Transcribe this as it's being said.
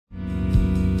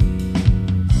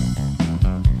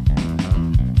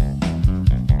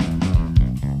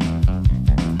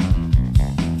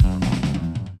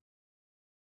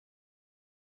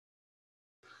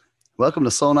Welcome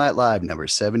to Soul Night Live number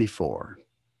 74.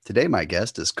 Today, my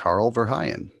guest is Carl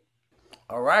Verheyen.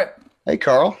 All right. Hey,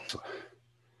 Carl.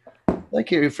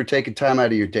 Thank you for taking time out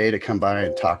of your day to come by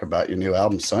and talk about your new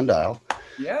album, Sundial.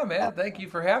 Yeah, man. Thank you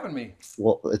for having me.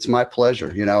 Well, it's my pleasure.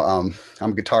 I'm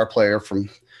a guitar player from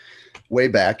way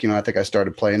back. I think I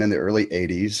started playing in the early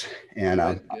 80s. And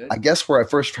Good, I good. guess where I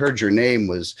first heard your name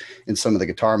was in some of the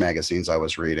guitar magazines I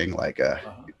was reading, like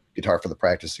Uh-huh. Guitar for the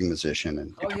Practicing Musician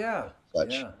and Oh Guitar yeah.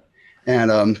 such. Yeah.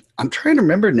 And I'm trying to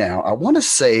remember now. I want to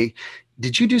say,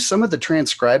 did you do some of the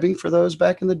transcribing for those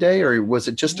back in the day, or was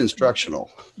it just N- n- instructional?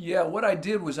 Yeah, what I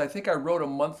did was I think I wrote a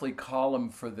monthly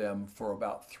column for them for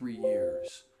about 3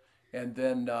 years. And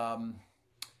then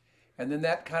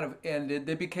that kind of ended.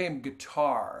 They became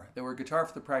guitar. They were guitar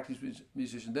for the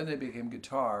musician. Then they became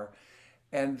guitar.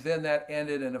 And then that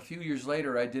ended. And a few years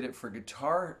later, I did it for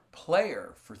guitar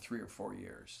player for 3 or 4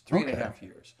 years, three and a Okay. half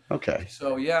years. Okay.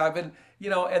 So yeah, I've been,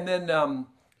 and then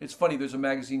it's funny. There's a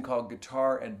magazine called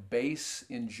Guitar and Bass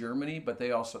in Germany, but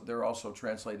they're also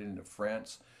translated into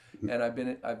France. And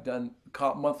I've done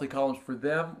monthly columns for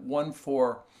them. One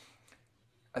for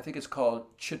I think it's called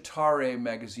Chitarre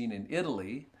magazine in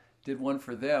Italy. Did one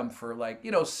for them for like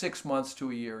 6 months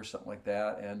to a year or something like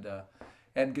that,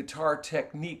 and Guitar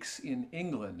Techniques in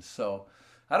England. So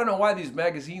I don't know why these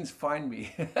magazines find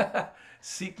me,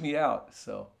 seek me out.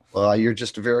 So. Well, you're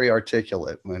just very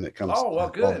articulate when it comes Oh, well,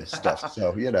 to all good. this stuff.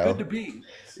 So, Good to be.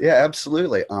 yeah,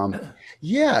 absolutely.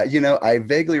 Yeah, I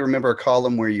vaguely remember a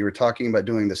column where you were talking about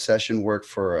doing the session work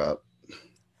for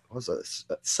what was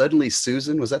it? Suddenly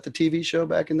Susan? Was that the TV show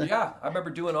back in the? Yeah, I remember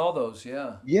doing all those.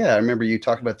 Yeah. Yeah, I remember you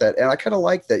talking about that. And I kind of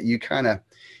like that you kind of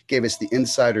gave us the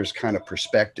insider's kind of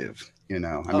perspective. I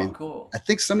Oh, mean, cool. I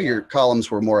think some of your Yeah. columns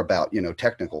were more about,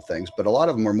 technical things, but a lot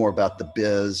of them were more about the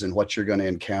biz and what you're going to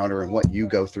encounter and what you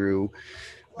go through,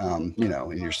 in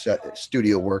your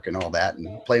studio work and all that.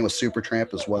 And playing with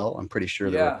Supertramp as well. I'm pretty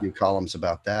sure there were a Yeah. few columns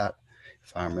about that,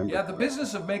 if I remember Yeah. The correctly.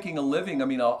 business of making a living, I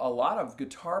mean, a lot of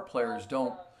guitar players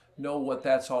don't know what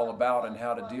that's all about and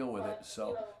how to deal with it.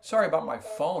 So sorry about my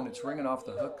phone. It's ringing off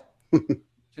the hook.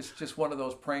 Just one of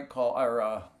those prank calls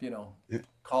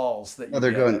that Oh, you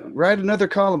they're get. going, write another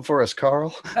column for us,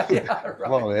 Carl. Yeah,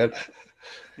 Come on, right. man.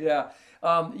 Yeah.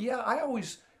 Yeah, I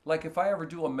always like if I ever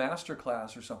do a master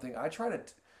class or something, I try to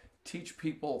teach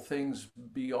people things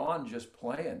beyond just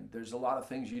playing. There's a lot of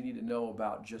things you need to know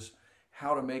about just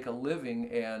how to make a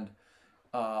living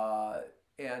uh,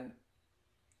 and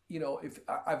if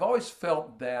I've always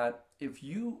felt that if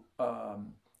you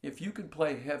can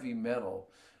play heavy metal,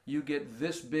 you get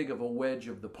this big of a wedge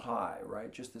of the pie,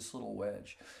 right? Just this little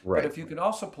wedge. But Right. if you can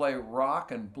also play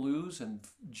rock and blues and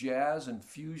jazz and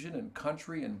fusion and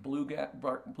country and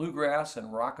bluegrass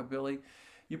and rockabilly,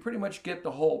 you pretty much get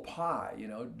the whole pie,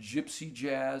 gypsy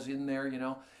jazz in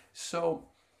there, So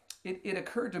it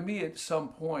occurred to me at some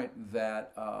point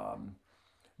that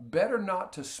better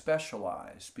not to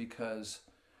specialize because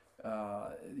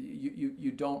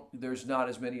you don't there's not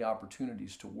as many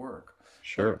opportunities to work. But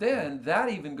Sure. then that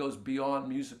even goes beyond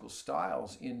musical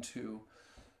styles into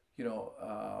you know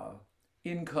uh,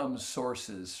 income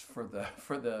sources for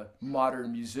the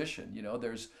modern musician.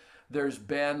 There's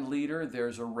band leader,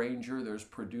 there's arranger, there's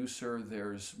producer,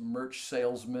 there's merch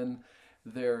salesman,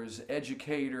 there's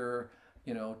educator,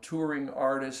 touring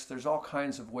artist. There's all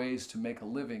kinds of ways to make a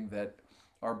living that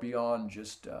are beyond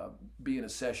just being a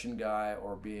session guy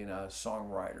or being a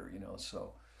songwriter.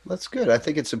 So That's good. I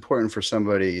think it's important for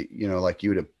somebody, like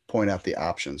you to point out the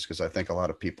options because I think a lot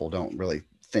of people don't really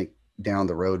think down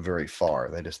the road very far.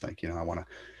 They just think, I want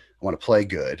to play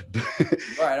good.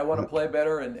 right, I want to play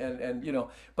better, and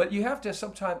but you have to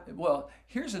sometimes. Well,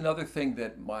 here's another thing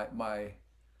that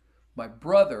my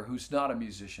brother, who's not a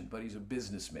musician but he's a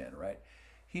businessman, right?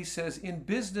 He says in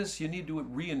business you need to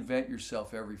reinvent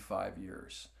yourself every 5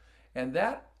 years, and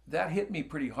that hit me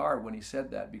pretty hard when he said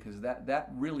that because that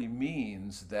really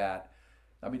means that.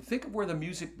 I mean, think of where the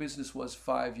music business was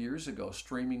 5 years ago.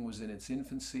 Streaming was in its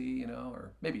infancy,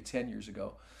 or maybe 10 years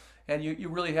ago. And you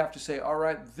really have to say, all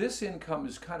right, this income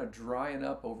is kind of drying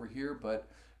up over here, but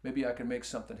maybe I can make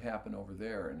something happen over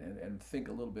there and think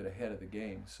a little bit ahead of the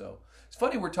game. So it's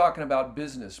funny we're talking about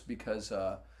business because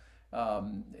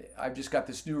I've just got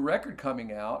this new record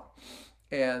coming out.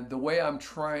 And the way I'm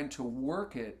trying to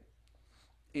work it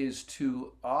is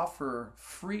to offer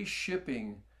free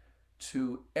shipping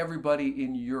to everybody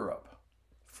in Europe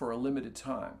for a limited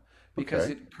time. Because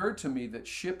Okay. it occurred to me that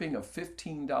shipping a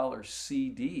 $15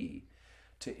 CD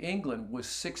to England was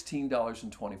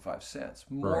 $16.25,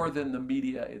 more Right. than the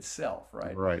media itself,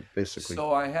 right? Right. Basically.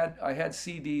 So I had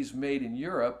CDs made in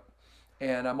Europe,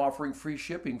 and I'm offering free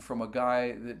shipping from a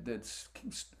guy that's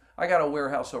I got a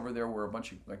warehouse over there where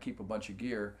I keep a bunch of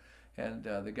gear, and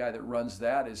the guy that runs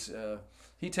that is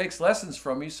he takes lessons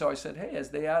from me. So I said, hey, as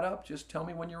they add up, just tell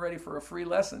me when you're ready for a free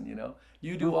lesson.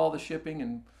 You do all the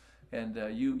shipping, and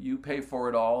you pay for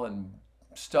it all, and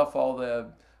stuff all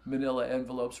the manila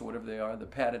envelopes or whatever they are, the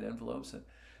padded envelopes. And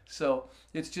so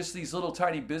it's just these little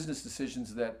tiny business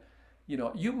decisions that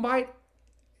you might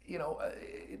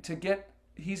to get.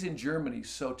 He's in Germany,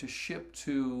 so to ship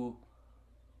to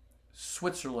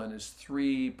Switzerland is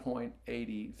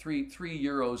 3.80, 3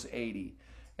 euros 80,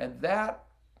 and that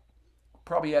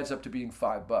probably adds up to being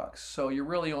 $5. So you're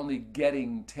really only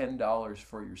getting $10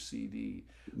 for your CD.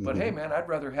 But hey, Hmm. man, I'd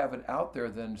rather have it out there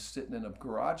than sitting in a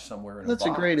garage somewhere in a That's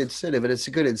a great box. incentive, and it's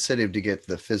a good incentive to get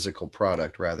the physical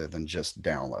product rather than just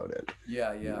download it.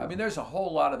 Yeah, You yeah. I know, mean, there's a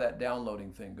whole lot of that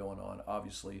downloading thing going on,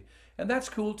 obviously, and that's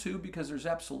cool too because there's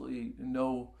absolutely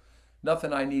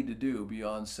nothing I need to do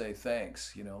beyond say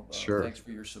thanks. sure. Thanks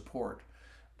for your support.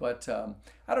 But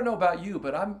I don't know about you,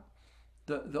 but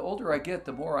the older I get,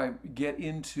 the more I get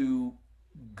into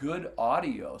good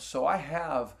audio. So I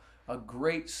have a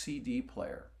great CD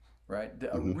player, right?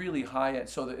 A Hmm. really high end.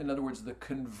 So in other words, the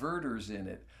converters in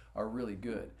it are really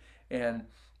good. And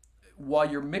while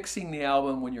you're mixing the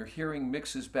album, when you're hearing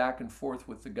mixes back and forth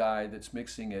with the guy that's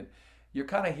mixing it, you're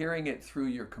kind of hearing it through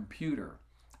your computer,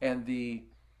 and the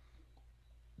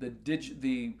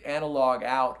analog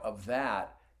out of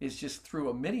that is just through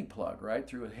a mini plug, right?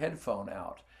 Through a headphone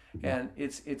out, and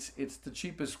it's the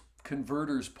cheapest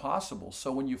converters possible.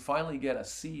 So when you finally get a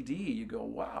CD, you go,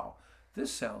 wow,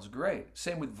 this sounds great.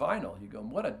 Same with vinyl. You go,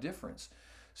 what a difference.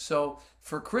 So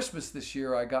for Christmas this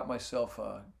year, I got myself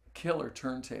a killer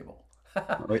turntable.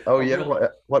 Oh A yeah, real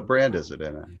what brand is it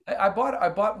in? I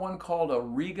bought one called a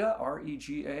Riga,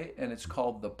 Rega, and it's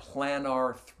called the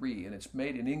Planar 3, and it's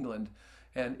made in England,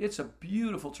 and it's a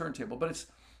beautiful turntable. But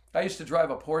I used to drive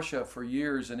a Porsche for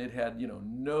years, and it had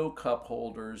no cup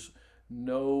holders,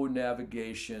 no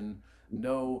navigation,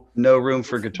 no No room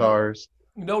for no guitars.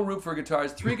 no room for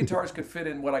guitars. Three guitars could fit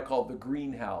in what I call the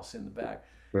greenhouse in the back.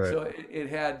 Right. So it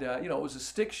had, it was a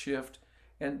stick shift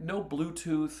and no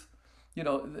Bluetooth.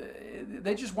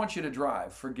 They just want you to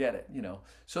drive. Forget it.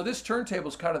 So this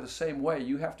turntable's kind of the same way.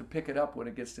 You have to pick it up when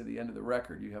it gets to the end of the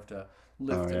record. You have to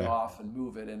Oh lift it yeah. off and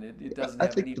move it, and it doesn't I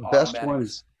have think any the best automatics.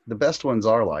 ones, the best ones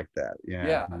are like that.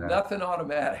 Yeah. Yeah, nothing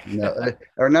automatic. No,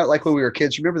 or not like when we were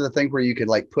kids. Remember the thing where you could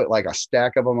like put like a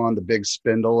stack of them on the big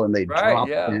spindle and they Right, drop,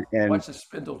 yeah. and Watch the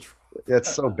spindle it's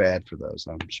drop. so bad for those.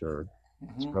 I'm sure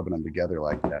it's Hmm. rubbing them together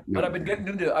like that. But I've been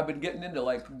getting into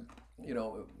like, you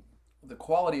know, the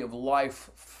quality of life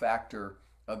factor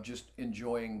of just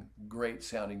enjoying great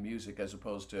sounding music as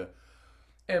opposed to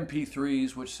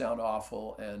MP3s, which sound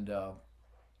awful, and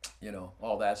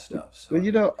all that stuff. Well,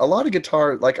 So a lot of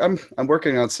guitar, like I'm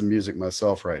working on some music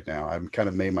myself right now. I've kind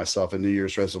of made myself a New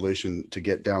Year's resolution to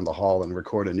get down the hall and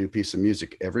record a new piece of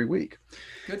music every week.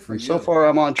 good for And so you. far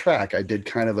I'm on track. I did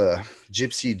kind of a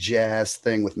gypsy jazz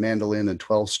thing with mandolin and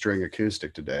 12 string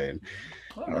acoustic today and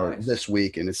Oh, or nice. this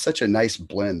week, and it's such a nice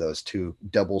blend, those two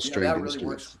double Yeah, stringed that really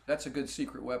works. instruments. That's a good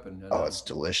secret weapon. And Oh, it's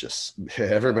delicious. yeah,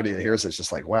 Everybody that hears it's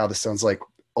just like, wow, this sounds like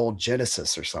old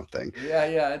Genesis or something. yeah,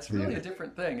 yeah. It's You really know, a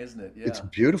different thing, isn't it? it's Yeah,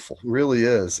 beautiful, it really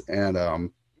is. And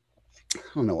I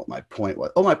don't know what my point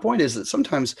was. Oh, my point is that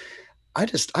sometimes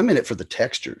I'm in it for the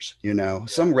textures, yeah.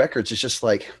 Some records it's just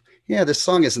like, yeah, this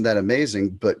song isn't that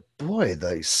amazing, but boy,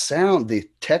 the sound, the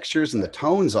textures and the Right.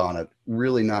 tones on it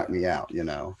really knock Yeah. me out.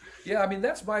 Yeah, I mean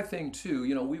that's my thing too.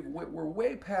 We're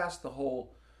way past the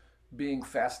whole being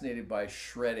fascinated by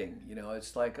shredding.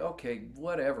 It's like, okay,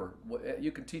 whatever.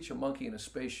 You can teach a monkey in a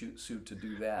spacesuit to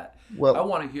do that. I Well,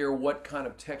 want to hear what kind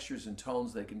of textures and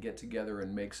tones they can get together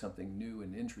and make something new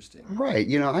and interesting. right.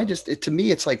 So, To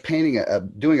me, it's like painting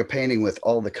doing a painting with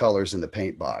all the colors in the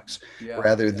paint box yeah,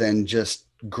 rather yeah, than just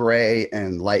gray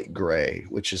and light gray,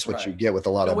 which is what you right. get with a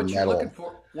lot of What you're looking metal.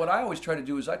 for, what I always try to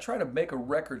do is I try to make a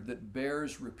record that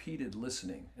bears repeated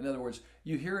listening. In other words,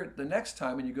 you hear it the next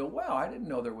time and you go, "Wow, I didn't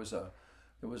know there was a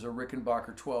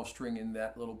Rickenbacker 12 string in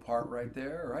that little part right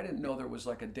there, or I didn't know there was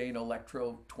like a Dane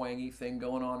Electro twangy thing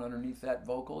going on underneath that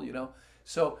vocal.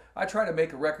 So I try to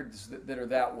make a record that are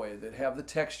that way, that have the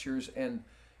textures and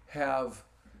have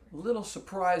little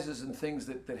surprises and things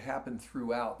that happen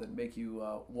throughout that make you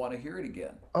want to hear it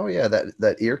again. Oh yeah,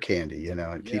 that ear candy, it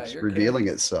Yeah, keeps ear revealing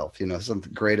candy. itself. Some of the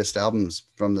greatest albums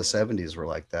from the 70s were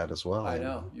like that as well, I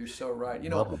know you're so right.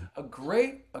 Love them. A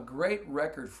great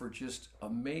record for just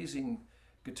amazing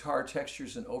guitar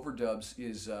textures and overdubs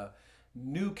is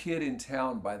 "New Kid in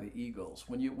Town" by the Eagles.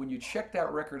 When you check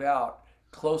that record out,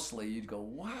 closely, you'd go,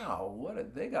 wow,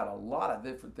 they got a lot of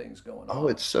different things going Oh,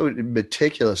 on. it's so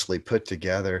meticulously put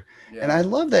together. And Yeah. I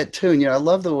love that tune. I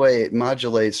love the way it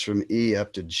modulates from E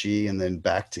up to G and then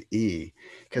back to E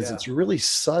because Yeah. it's really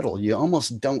subtle. You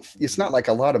almost don't, it's Mhm. not like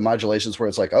a lot of modulations where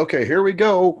it's like, okay, here we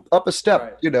go, up a step,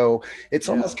 Right. it's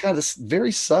Yeah. almost kind of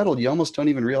very subtle. You almost don't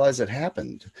even realize it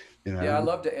happened, you Yeah, I know?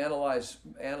 love to analyze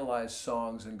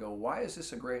songs and go, why is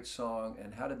this a great song,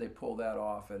 and how did they pull that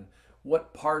off, and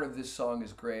what part of this song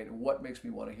is great, and what makes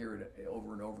me want to hear it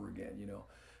over and over again.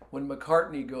 When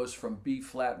McCartney goes from B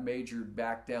flat major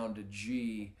back down to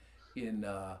G in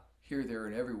Here, There,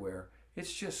 and Everywhere,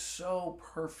 it's just so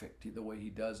perfect the way he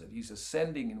does it. He's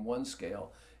ascending in one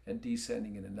scale and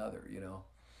descending in another.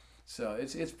 So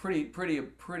it's pretty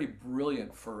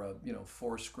brilliant for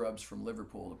four scrubs from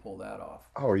Liverpool to pull that off.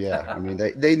 Oh yeah. I mean,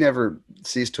 they never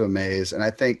cease to amaze. And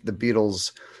I think the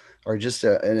Beatles are just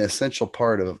an essential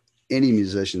part of any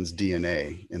musician's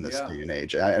DNA in this Yeah, day and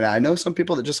age. And I yeah. know some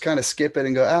people that just kind of skip it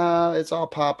and go, ah, it's all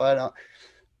pop. I don't,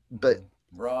 but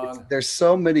Wrong. there's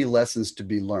so many lessons to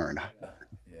be learned, Yeah,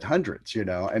 yeah, hundreds.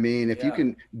 I mean, if you yeah,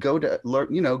 can go to learn,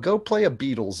 go play a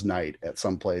Beatles night at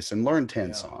some place and learn 10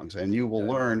 yeah. songs and you will I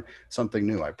know. learn something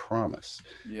new. I promise.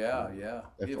 Yeah, yeah.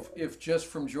 If Definitely. if just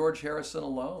from George Harrison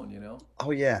alone.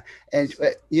 Oh yeah, and So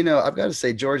I've got to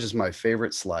say George is my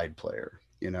favorite slide player.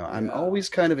 I'm yeah. always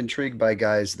kind of intrigued by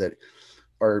guys that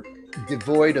are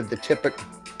devoid of the typical.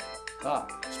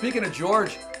 Speaking of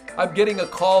George, I'm getting a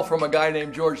call from a guy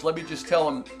named George. Let me just tell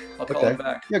him. I'll call him Okay,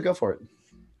 back. yeah, go for it.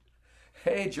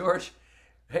 Hey George.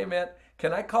 Hey man,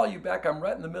 can I call you back? I'm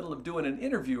right in the middle of doing an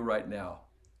interview right now.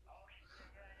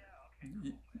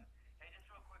 Y-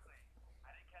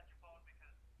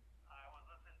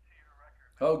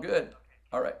 Oh, good.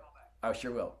 All right. I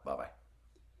sure will. Bye bye.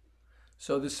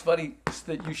 So this is funny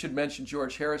that you should mention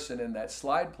George Harrison in that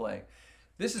slide playing.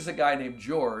 This is a guy named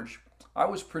George. I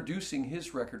was producing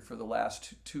his record for the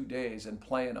last 2 days and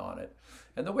playing on it.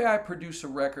 And the way I produce a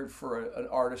record for an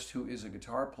artist who is a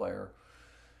guitar player,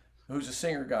 who's a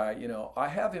singer guy, I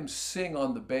have him sing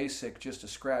on the basic, just a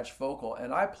scratch vocal,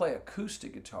 and I play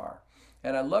acoustic guitar.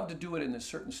 And I love to do it in a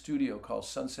certain studio called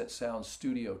Sunset Sound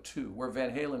Studio 2, where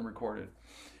Van Halen recorded.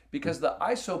 Because the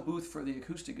ISO booth for the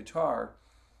acoustic guitar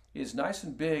is nice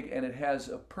and big, and it has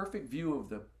a perfect view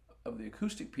of the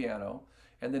acoustic piano.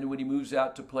 And then when he moves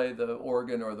out to play the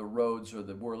organ or the Rhodes or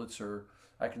the Wurlitzer,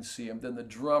 I can see him. Then the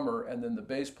drummer, and then the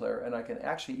bass player, and I can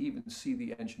actually even see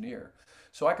the engineer.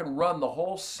 So I can run the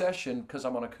whole session because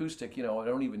I'm on acoustic. I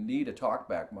don't even need a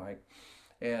talkback mic.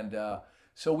 And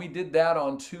so we did that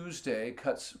on Tuesday,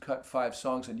 cut 5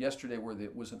 songs, and yesterday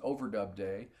was an overdub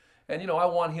day. And I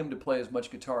want him to play as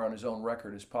much guitar on his own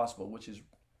record as possible, which is,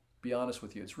 be honest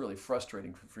with you, it's really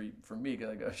frustrating for me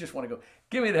because I just want to go,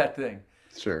 give me that thing.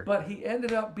 Sure. But he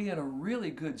ended up being a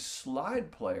really good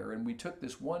slide player, and we took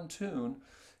this one tune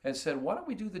and said, why don't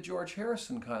we do the George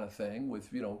Harrison kind of thing with,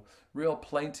 real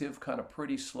plaintive, kind of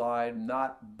pretty slide,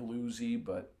 not bluesy,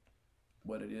 but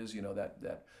what it is,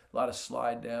 that a lot of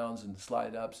slide downs and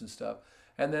slide ups and stuff,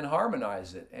 and then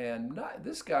harmonize it. And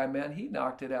this guy, man, he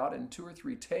knocked it out in 2 or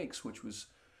 3 takes, which was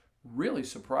really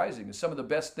surprising. It's some of the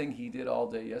best thing he did all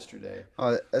day yesterday.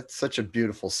 That's such a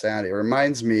beautiful sound. It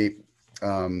reminds me,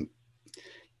 um,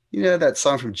 that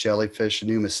song from Jellyfish, "A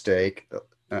New Mistake."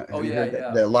 Oh Have you yeah, heard that?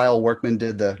 yeah, That Lyle Workman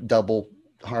did the double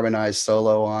harmonized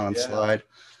solo on yeah. slide.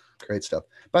 Great stuff.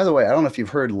 By the way, I don't know if you've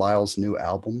heard Lyle's new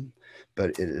album, but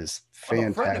it is I'm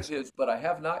a friend of fantastic. his, but I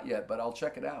have not yet. But I'll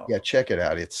check it out. Yeah, check it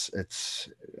out.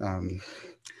 Um,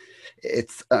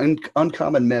 it's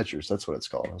Uncommon Measures. That's what it's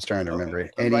called. I was trying to Okay, remember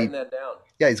it. I'm And writing that down.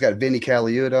 yeah, he's got Vinny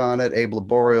Caliuta on it, Abe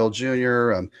Laboriel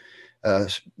Jr.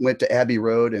 Went to Abbey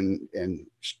Road and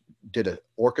did an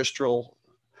orchestral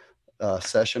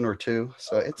session or two.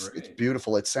 So Oh, it's great.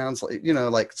 beautiful. It sounds like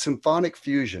like symphonic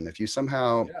fusion. If you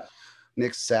somehow Yeah,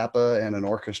 mix Zappa and an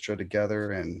orchestra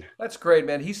together, and that's great,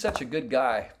 man. He's such a good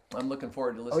guy. I'm looking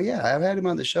forward to oh listening yeah, to I've that. had him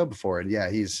on the show before, and yeah,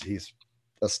 he's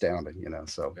astounding.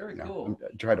 So Very I'm cool.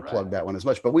 try All to right. plug that one as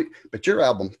much. But your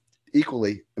album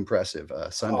equally impressive, Oh,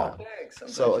 Sundial. thanks. I'm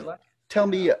glad So you like tell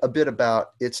it. Yeah. me a bit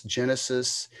about its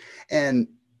genesis, and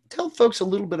tell folks a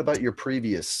little bit about your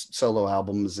previous solo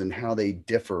albums and how they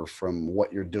differ from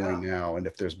what you're doing Yeah. now, and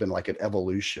if there's been like an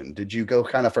evolution. Did you go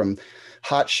kind of from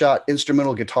hotshot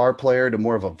instrumental guitar player to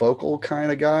more of a vocal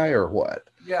kind of guy, or what?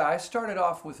 Yeah, I started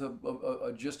off with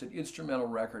just an instrumental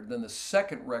record. Then the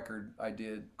second record I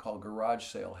did called Garage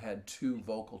Sale had 2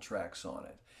 vocal tracks on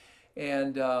it.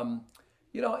 And,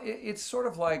 it's sort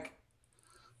of like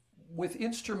with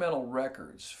instrumental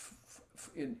records,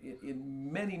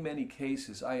 in many, many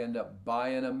cases, I end up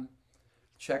buying them,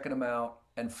 checking them out,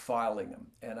 and filing them.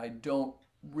 And I don't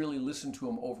really listen to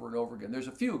them over and over again. There's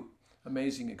a few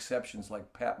amazing exceptions,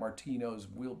 like Pat Martino's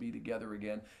 "We'll Be Together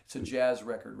Again." It's a jazz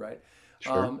record, right?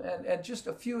 Sure. And just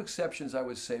a few exceptions, I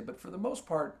would say. But for the most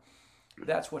part,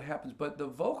 that's what happens. But the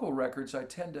vocal records, I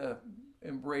tend to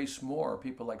embrace more.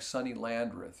 People like Sonny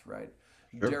Landreth, right?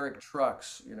 Sure. Derek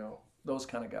Trucks, those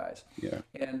kind of guys. Yeah.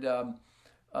 And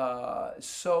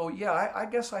so, yeah, I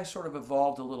guess I sort of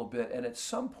evolved a little bit. And at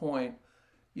some point,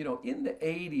 in the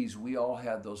 80s, we all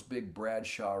had those big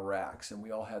Bradshaw racks and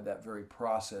we all had that very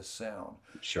processed sound.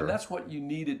 And Sure. that's what you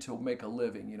needed to make a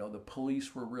living. The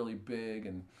Police were really big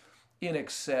and In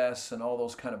Excess and all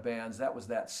those kind of bands. That was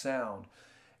that sound.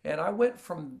 And I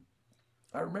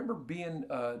remember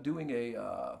doing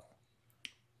a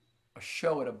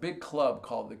show at a big club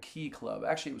called the Key Club.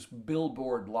 Actually, it was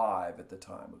Billboard Live at the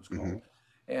time, it was Hmm. called.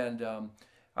 And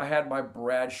I had my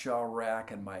Bradshaw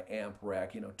rack and my amp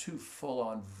rack, two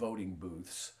full-on voting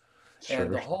booths. And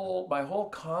Sure. my whole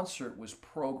concert was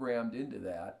programmed into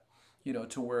that,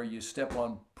 to where you step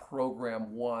on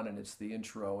program one and it's the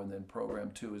intro, and then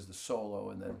program two is the solo,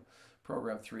 and then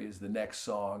program three is the next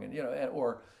song, and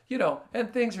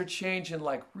and things are changing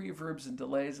like reverbs and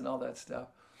delays and all that stuff.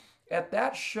 At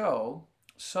that show,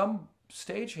 some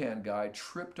stagehand guy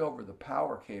tripped over the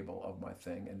power cable of my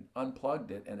thing and unplugged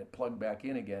it, and it plugged back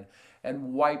in again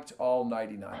and wiped all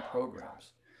 99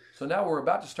 programs. So now we're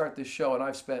about to start this show, and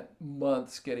I've spent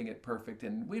months getting it perfect,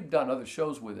 and we've done other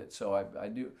shows with it. So I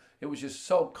knew it was just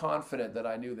so confident that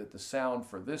I knew that the sound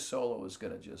for this solo was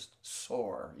going to just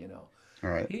soar. All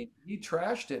right. He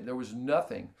trashed it. There was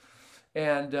nothing.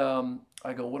 And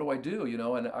I go, what do I do?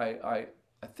 And I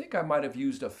think I might have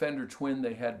used a Fender Twin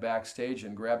they had backstage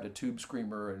and grabbed a tube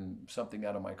screamer and something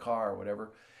out of my car or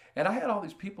whatever. And I had all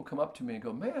these people come up to me and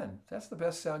go, man, that's the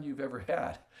best sound you've ever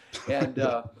had. And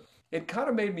it kind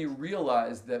of made me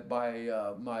realize that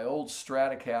my old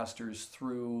Stratocasters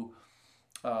through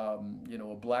a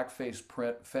blackface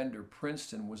Fender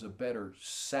Princeton was a better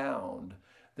sound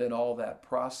than all that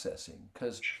processing.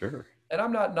 Sure. And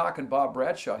I'm not knocking Bob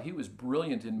Bradshaw. He was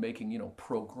brilliant in making,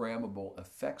 programmable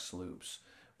effects loops.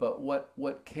 But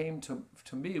what came to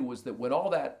me was that when all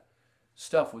that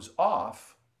stuff was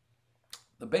off,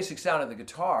 the basic sound of the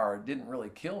guitar didn't really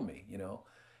kill me.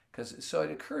 So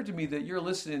it occurred to me that you're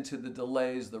listening to the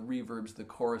delays, the reverbs, the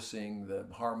chorusing, the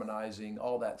harmonizing,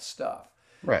 all that stuff.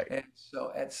 Right. And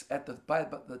so by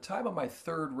the time of my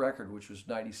third record, which was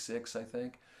 '96, I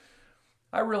think,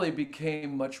 I really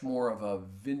became much more of a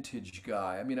vintage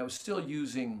guy. I mean, I was still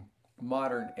using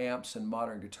modern amps and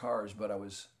modern guitars, but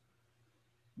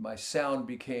my sound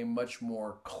became much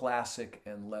more classic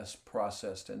and less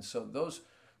processed. And so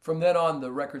from then on,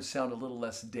 the records sound a little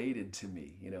less dated to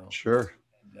me. Sure.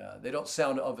 They don't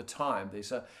sound of a time.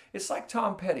 It's like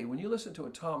Tom Petty. When you listen to a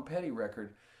Tom Petty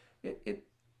record, it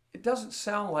doesn't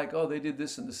sound like, oh, they did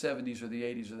this in the '70s or the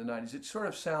 '80s or the '90s. It sort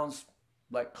of sounds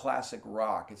like classic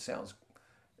rock.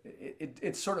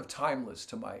 It's sort of timeless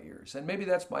to my ears, and maybe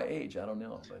that's my age. I don't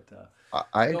know, but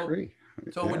I so agree.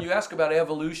 so when Yeah. you ask about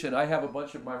evolution, I have a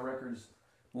bunch of my records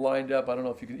lined up. I don't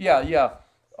know if you can. Yeah, yeah.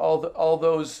 All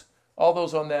those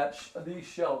on these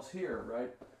shelves here,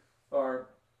 right, are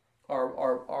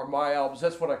are my albums.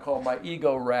 That's what I call my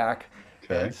ego rack.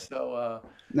 And Okay. so,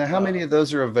 Now, how uh, many of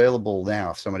those are available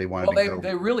now if somebody wanted well, to they go?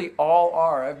 they really all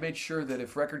are. I've made sure that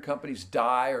if record companies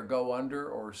die or go under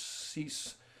or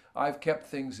cease, I've kept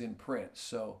things in print.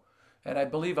 So, and I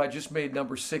believe I just made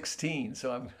number 16.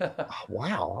 So I'm. Oh,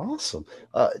 wow, awesome.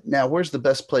 Now, where's the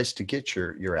best place to get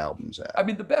your albums I at?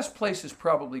 mean, the best place is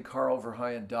probably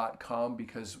carlverheyen.com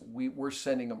because we're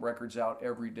sending them records out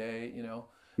every day,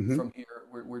 Hmm. from here.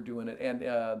 We're doing it.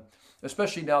 And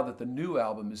especially now that the new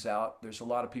album is out, there's a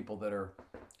lot of people that are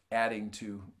adding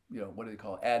to, what do they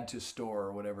call it? Add to store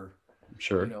or whatever, you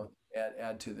Sure. know,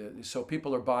 add to so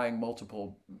people are buying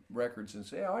multiple records and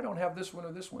say, oh, I don't have this one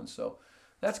or this one. So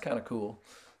that's kind of cool.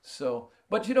 So,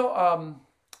 but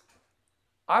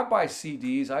I buy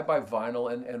CDs, I buy vinyl,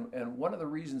 and one of the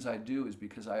reasons I do is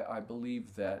because I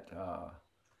believe that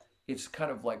it's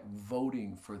kind of like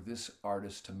voting for this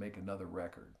artist to make another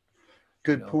record.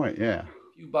 You Good know, point. Yeah.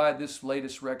 if you buy this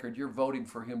latest record, you're voting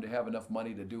for him to have enough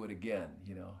money to do it again.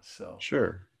 So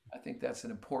Sure. I think that's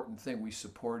an important thing. We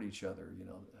support each other.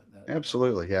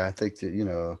 Absolutely. Yeah. I think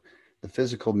that, the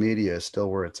physical media is still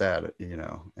where it's at, and, you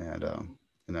know,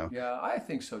 Yeah, I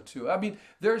think so too. I mean,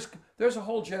 there's a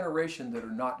whole generation that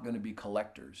are not going to be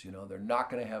collectors. They're not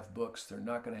going to have books. They're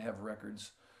not going to have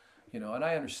records. And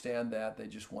I understand that they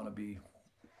just want to be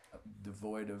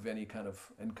devoid of any kind of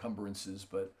encumbrances.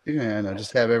 But Yeah, and I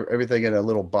just have everything in a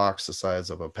little box the size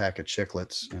of a pack of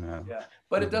chiclets, yeah,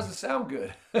 but it Mhm. doesn't sound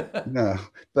good. No,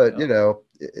 but No, no.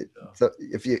 so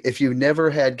if you never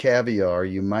had caviar,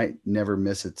 you might never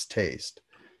miss its taste,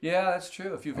 Yeah, that's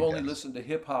true. If you've I only guess. listened to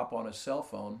hip hop on a cell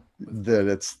phone with That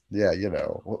it's yeah,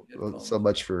 so headphones.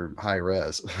 much for high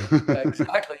res. Yeah,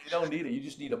 exactly. You don't need it. You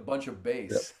just need a bunch of Yep.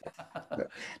 bass.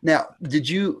 Yep. Now,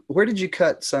 where did you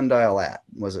cut Sundial at?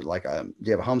 Was it like do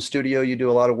you have a home studio you do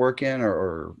a lot of work in,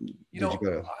 or You did you know,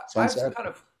 go to I've Sunset? kind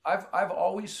of I've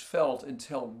always felt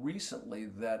until recently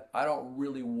that I don't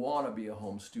really want to be a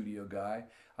home studio guy.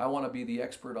 I want to be the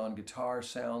expert on guitar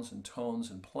sounds and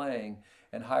tones and playing,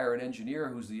 and hire an engineer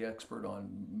who's the expert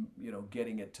on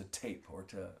getting it to tape or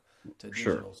to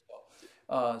Sure. digital.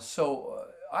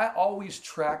 I always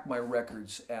track my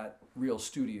records at real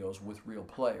studios with real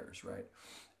players, right?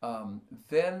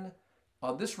 Then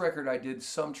on this record, I did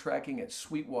some tracking at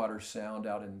Sweetwater Sound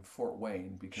out in Fort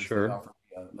Wayne because they Sure. offered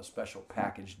me a special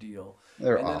package deal.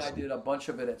 They're And then I awesome. did a bunch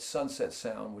of it at Sunset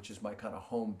Sound, which is my kind of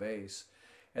home base.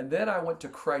 And then I went to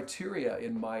Criteria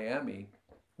in Miami,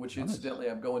 which Nice. incidentally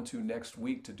I'm going to next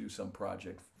week to do some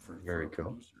project for Very a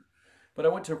cool. producer. But I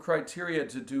went to Criteria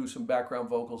to do some background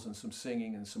vocals and some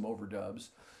singing and some overdubs.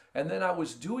 And then I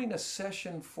was doing a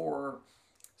session for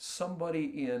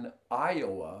somebody in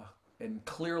Iowa, in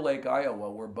Clear Lake, Iowa,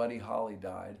 where Buddy Holly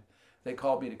died. They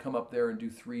called me to come up there and do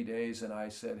 3 days, and I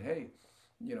said, "Hey,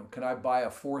 can I buy a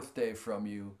fourth day from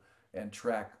you and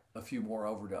track a few more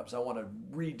overdubs? I want to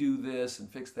redo this and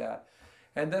fix that."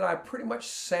 And then I pretty much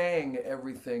sang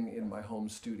everything in my home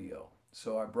studio.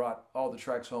 So I brought all the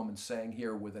tracks home and sang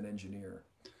here with an engineer.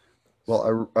 So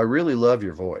Well, I really love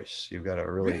your voice. You've got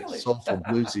a really really, soulful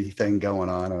bluesy thing going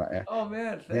on, and oh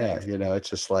man, yeah, thanks. it's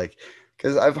just like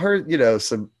because I've heard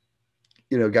some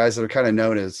guys that are kind of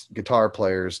known as guitar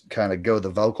players kind of go the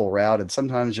vocal route, and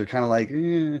sometimes you're kind of like,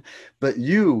 but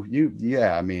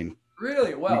yeah, I mean,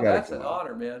 Really? you Wow, got it that's an going.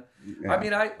 honor, man. I Yeah,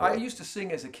 mean, I really. used to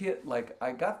sing as a kid. Like,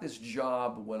 I got this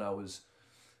job when I was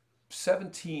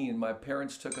 17. My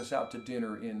parents took us out to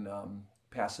dinner in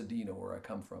Pasadena, where I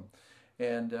come from.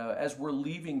 And as we're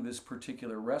leaving this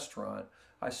particular restaurant,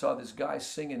 I saw this guy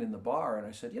singing in the bar, and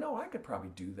I said, I could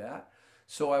probably do that.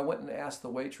 So I went and asked the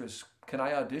waitress, "Can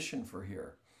I audition for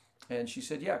here?" And she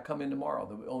said, "Yeah, come in tomorrow.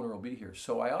 The owner will be here."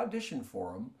 So I auditioned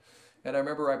for him. And I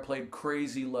remember I played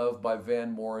Crazy Love by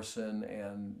Van Morrison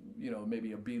and,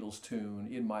 maybe a Beatles tune,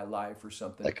 In My Life or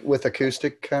something. Like with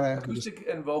acoustic kind of just Acoustic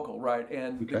and vocal, right?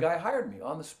 And the okay, guy hired me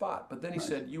on the spot. But then he nice.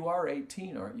 said, "You are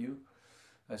 18, aren't you?"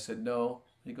 I said, "No."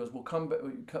 He goes, "Well, come back.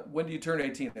 When do you turn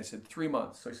 18?" I said, "3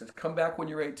 months." So he says, "Come back when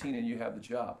you're 18 and you have the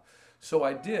job." So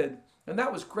I did. And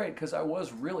that was great because I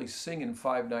was really singing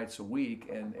 5 nights a week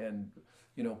and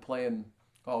playing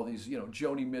all these,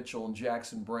 Joni Mitchell and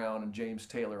Jackson Brown and James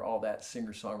Taylor, all that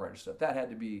singer-songwriter stuff. That had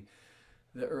to be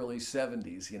the early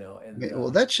 70s, Yeah, and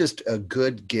well, that's just a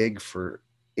good gig for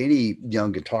any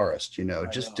young guitarist, I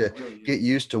just know, to it really get is.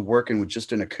 used to working with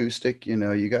just an acoustic,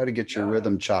 you got to get your Yeah,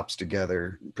 rhythm chops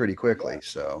together pretty yeah. quickly.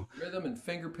 So, Rhythm and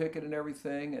finger picking and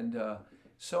everything. And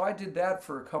so I did that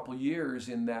for a couple years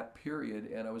in that period,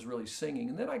 and I was really singing.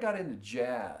 And then I got into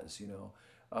jazz.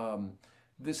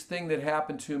 This thing that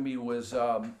happened to me was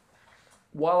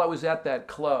while I was at that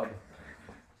club,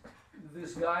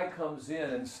 this guy comes in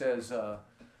and says,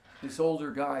 this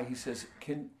older guy, he says,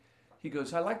 he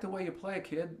goes, "I like the way you play,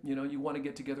 kid. You want to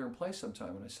get together and play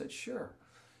sometime?" And I said, "Sure."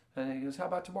 And he goes, "How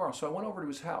about tomorrow?" So I went over to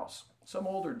his house, some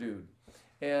older dude.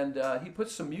 And he put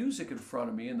some music in front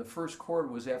of me, and the first chord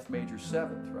was F major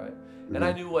seventh, right? And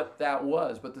I mhm. knew what that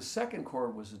was, but the second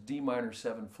chord was a D minor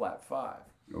seven flat five.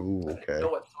 Oh, I didn't know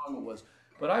okay. what song it was.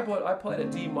 But I played a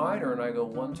D minor and I go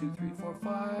 1, 2, 3, 4,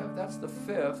 5. That's the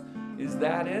fifth. Is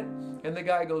that it? And the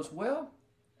guy goes, "Well,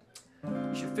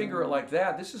 you should figure it like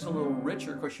that. This is a little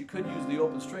richer because you could use the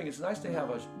open string. It's nice to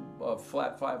have a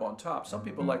flat five on top. Some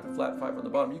people like the flat five on the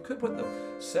bottom. You could put the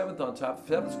seventh on top.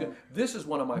 Seventh's good. This is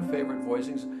one of my favorite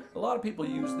voicings. A lot of people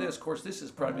use this. Of course, this is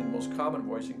probably the most common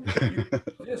voicing. You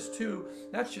this too.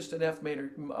 That's just an F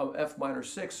minor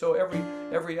six. So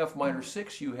every F minor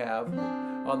six you have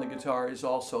on the guitar is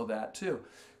also that too.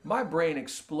 My brain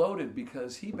exploded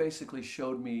because he basically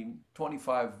showed me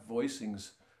 25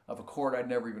 voicings of a chord I'd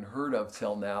never even heard of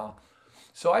till now.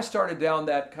 So I started down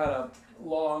that kind of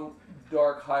long,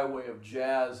 dark highway of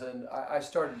jazz, and I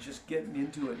started just getting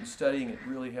into it and studying it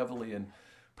really heavily and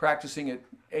practicing it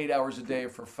 8 hours a day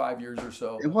for 5 years or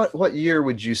so. And what year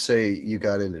would you say you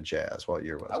got into jazz? What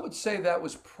year I was it? would say that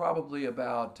was probably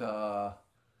about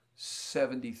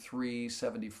 73, Okay.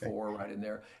 74, right in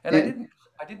there. And And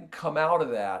I didn't come out of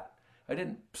that. I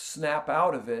didn't snap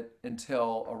out of it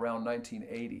until around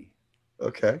 1980.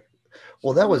 Okay.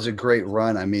 Well, So that we was were a great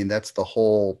run. I mean, that's the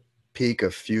whole peak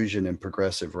of fusion and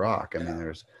progressive rock. I mean, yeah,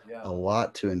 there's yeah. a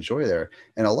lot to enjoy there.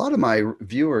 And a lot of my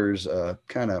viewers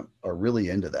kind of are really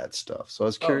into that stuff. So I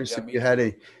was Oh curious yeah, if me you had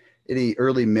too. any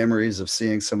early memories of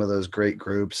seeing some of those great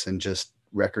groups and just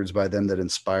records by them that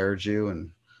inspired you.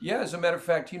 And Yeah, as a matter of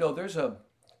fact,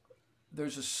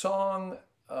 there's a song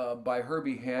by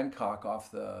Herbie Hancock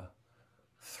off the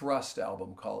Thrust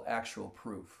album called Actual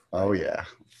Proof, oh, right? yeah,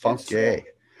 And funky. so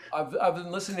I've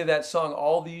been listening to that song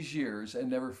all these years and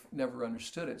never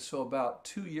understood it. So about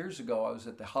 2 years ago, I was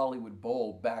at the Hollywood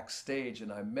Bowl backstage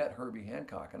and I met Herbie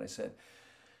Hancock and I said,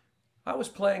 I was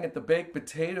playing at the Baked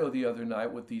Potato the other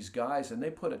night with these guys and they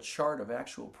put a chart of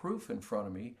Actual Proof in front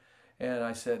of me, and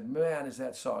I said, man, is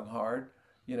that song hard?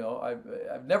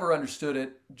 I've never understood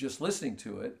it just listening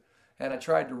to it. And I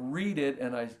tried to read it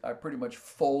and I pretty much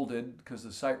folded because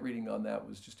the sight reading on that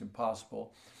was just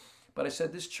impossible. But I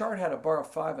said, this chart had a bar of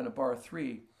five and a bar of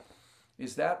three.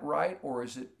 Is that right? Or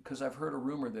is it because I've heard a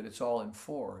rumor that it's all in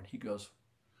four? And he goes,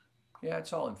 yeah,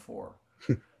 it's all in four.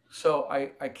 So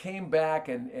I came back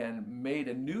and made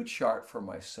a new chart for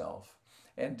myself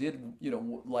and did,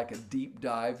 like a deep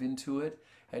dive into it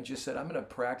and just said, I'm going to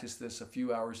practice this a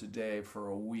few hours a day for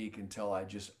a week until I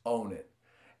just own it.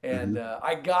 And Hmm.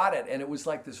 I got it. And it was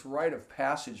like this rite of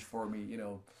passage for me,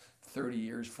 30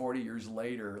 years, 40 years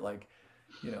later. Like,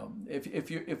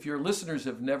 if your listeners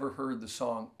have never heard the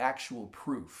song Actual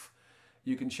Proof,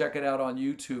 you can check it out on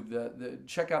YouTube.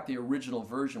 Check out the original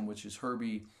version, which is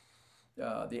Herbie,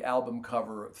 the album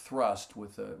cover Thrust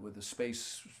with a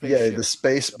Yeah, the spaceship.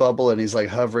 space bubble, and he's like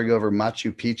hovering over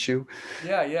Machu Picchu.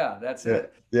 Yeah, yeah, that's Yeah,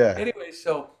 it. yeah. Anyway,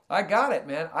 so I got it,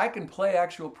 man. I can play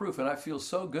Actual Proof, and I feel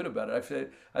so good about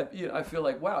it. I feel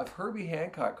like, wow, if Herbie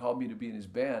Hancock called me to be in his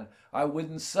band, I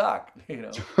wouldn't suck,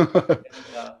 And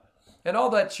and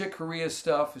all that Chick Corea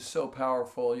stuff is so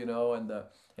powerful, and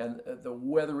the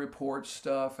weather report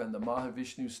stuff and the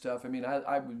Mahavishnu stuff. I mean,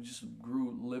 I just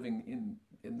grew living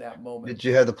in that moment. Did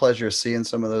you have the pleasure of seeing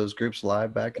some of those groups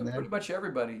live back in Yeah, the day? pretty much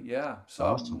everybody, yeah,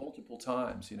 saw 'em Awesome. multiple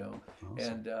times. Awesome.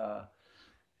 And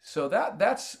so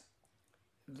that's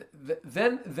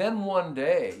then one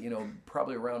day,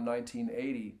 probably around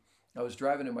 1980, I was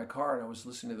driving in my car and I was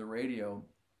listening to the radio.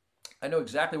 I know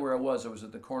exactly where I was. I was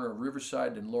at the corner of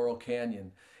Riverside and Laurel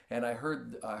Canyon, and I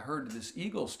heard this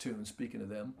Eagles tune. Speaking of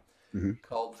them, Hmm.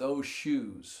 called "Those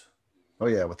Shoes," Oh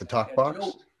yeah, with the talk and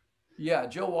box.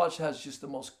 Joe Walsh has just the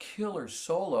most killer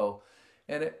solo.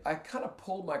 And I kind of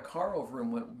pulled my car over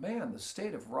and went, man, the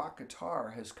state of rock guitar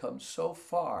has come so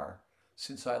far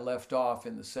since I left off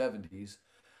in the 70s.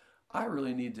 I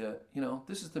really need to,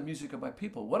 this is the music of my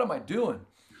people. What am I doing?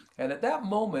 And at that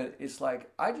moment, it's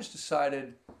like I just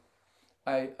decided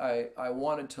I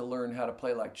wanted to learn how to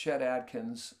play like Chet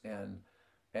Atkins and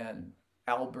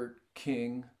Albert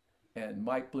King and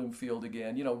Mike Bloomfield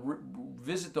again.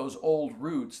 Visit those old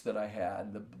roots that I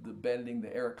had, the bending,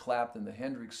 the Eric Clapton, the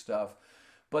Hendrix stuff,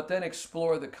 but then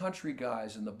explore the country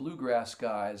guys and the bluegrass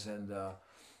guys and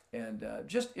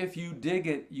just if you dig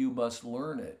it, you must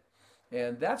learn it.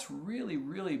 And that's really,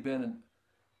 really been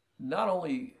not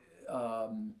only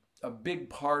a big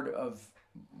part of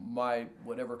my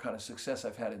whatever kind of success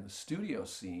I've had in the studio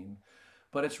scene,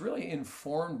 but it's really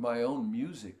informed my own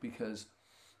music because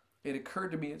it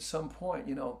occurred to me at some point,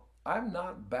 I'm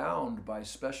not bound by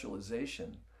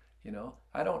specialization.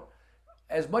 I don't,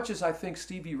 as much as I think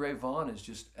Stevie Ray Vaughan is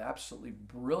just absolutely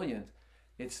brilliant,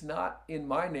 it's not in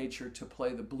my nature to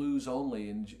play the blues only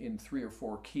in three or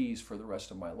four keys for the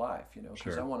rest of my life,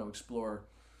 because I Sure. want to explore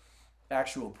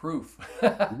Actual Proof.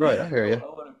 Right, I hear you.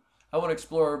 I want to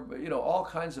explore, all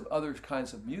kinds of other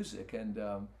kinds of music, and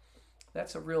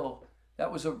that's a real.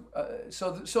 That was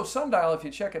so Sundial. If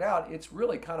you check it out, it's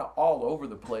really kind of all over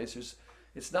the place.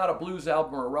 It's not a blues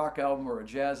album or a rock album or a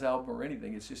jazz album or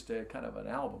anything. It's just a kind of an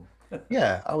album.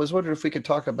 Yeah, I was wondering if we could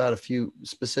talk about a few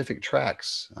specific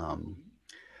tracks.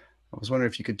 I was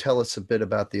wondering if you could tell us a bit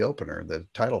about the opener, the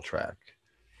title track.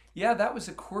 Yeah, that was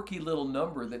a quirky little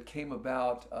number that came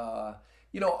about.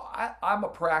 I'm a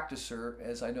practicer,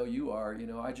 as I know you are.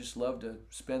 I just love to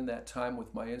spend that time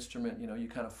with my instrument. You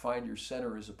kind of find your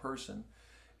center as a person.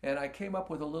 And I came up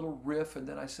with a little riff, and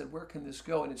then I said, where can this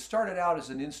go? And it started out as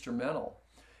an instrumental.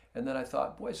 And then I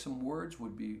thought, boy, some words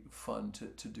would be fun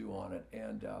to do on it.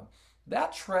 And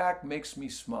that track makes me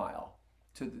smile.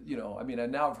 I mean, I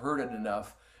now have heard it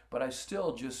enough, but I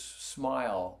still just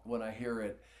smile when I hear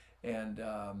it. And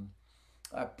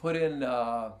I put in,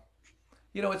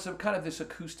 it's a kind of this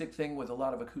acoustic thing with a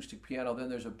lot of acoustic piano. Then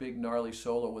there's a big gnarly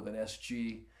solo with an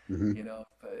SG, Hmm. you know,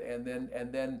 and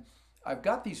then I've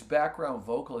got these background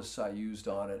vocalists I used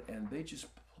on it, and they just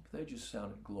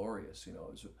sounded glorious. You know,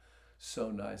 it was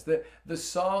so nice. The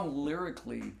song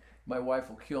lyrically, my wife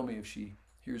will kill me if she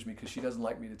hears me because she doesn't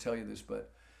like me to tell you this,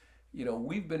 but you know,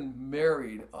 we've been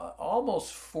married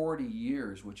almost 40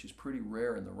 years, which is pretty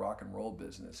rare in the rock and roll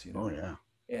business. You Oh know, yeah.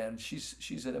 and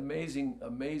she's an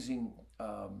amazing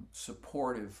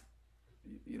supportive,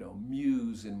 you know,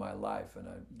 muse in my life, and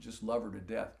I just love her to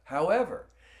death. However,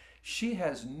 she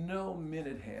has no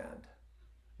minute hand,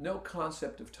 no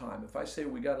concept of time. If I say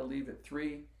we got to leave at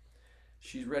 3,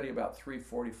 she's ready about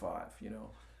 3:45. You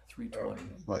know, Oh,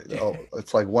 3:20. oh,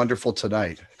 it's like Wonderful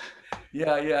Tonight.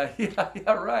 Yeah,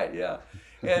 right, yeah.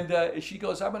 And she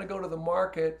goes, I'm going to go to the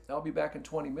market. I'll be back in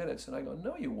 20 minutes. And I go,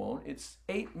 no, you won't. It's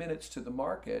 8 minutes to the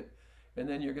market, and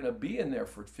then you're going to be in there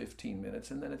for 15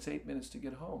 minutes, and then it's 8 minutes to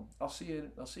get home. I'll see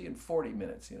you in 40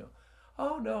 minutes. You know,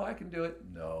 oh no, I can do it.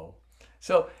 No.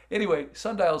 So anyway,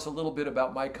 Sundial's a little bit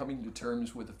about my coming to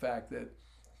terms with the fact that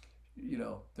you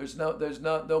know there's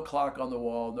no clock on the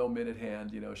wall, no minute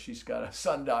hand. You know, she's got a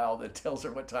sundial that tells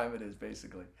her what time it is,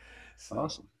 basically. So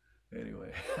Awesome.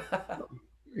 anyway.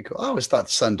 Very cool. I always thought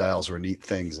sundials were neat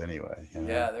things anyway, you know.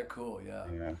 Yeah, they're cool. Yeah.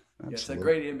 Yeah, Yeah, it's a absolutely.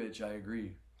 great image. I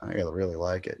agree. I gotta really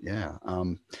like it. Yeah.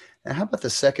 And how about the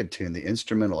second tune, the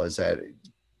instrumental? Is that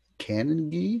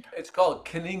Kanangi? It's called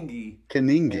Kaningi.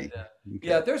 Kaningi. And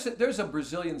yeah, Okay. there's a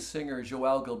Brazilian singer,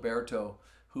 João Gilberto,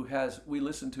 who has we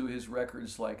listen to his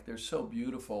records like they're so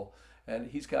beautiful, and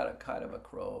he's got a kind of a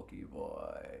croaky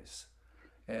voice.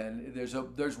 And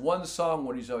there's one song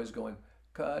when he's always going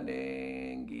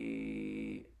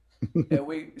Kaningi. And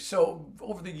we so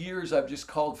over the years I've just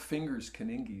called fingers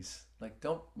Kaningis. Like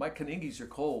don't my Kaningis are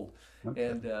cold. Okay.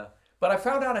 And but I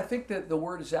found out I think that the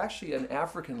word is actually an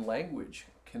African language,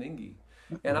 Kaningi.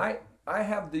 And I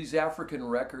have these African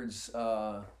records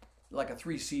like a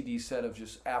 3 CD set of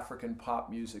just African pop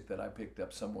music that I picked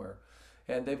up somewhere.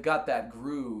 And they've got that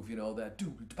groove, you know, that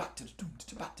doom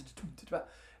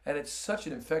and it's such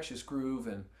an infectious groove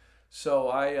and so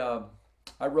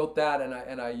I wrote that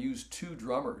and I used two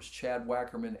drummers, Chad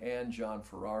Wackerman and John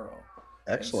Ferraro.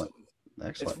 And so Excellent.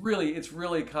 Excellent. it's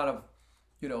really kind of,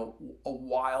 you know, a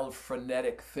wild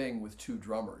frenetic thing with two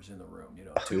drummers in the room, you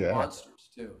know, two Yeah, monsters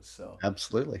too. So,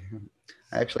 absolutely.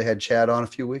 I actually had Chad on a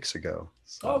few weeks ago. oh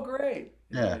So great.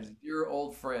 Yeah, yeah, he's your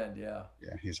old friend, yeah.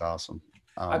 yeah, he's awesome.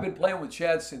 I've Um, been playing with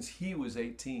Chad since he was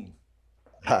 18.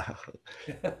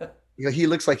 you know, he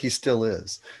looks like he still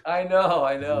is, I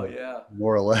know, yeah.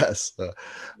 more or less. Yeah.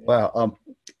 Wow.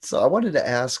 So I wanted to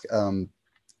ask,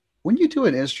 when you do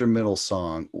an instrumental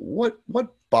song, what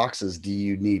boxes do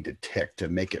you need to tick to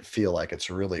make it feel like it's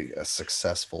really a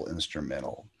successful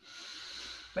instrumental?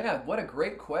 Man, what a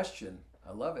great question.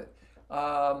 I love it.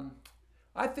 Um,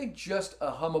 I think just a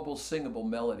hummable, singable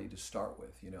melody to start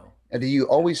with, you know. And do you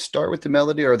always start with the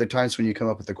melody, or are there times when you come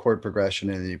up with the chord progression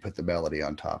and then you put the melody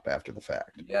on top after the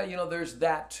fact? Yeah, you know, there's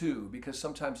that too, because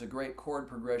sometimes a great chord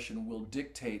progression will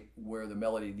dictate where the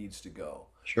melody needs to go.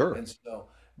 Sure. And so,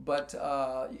 but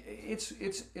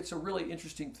it's a really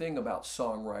interesting thing about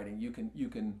songwriting. You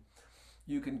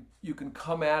can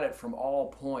come at it from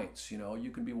all points. You know,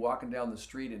 you can be walking down the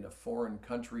street in a foreign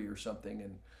country or something,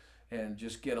 and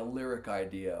just get a lyric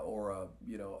idea or a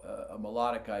you know a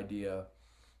melodic idea,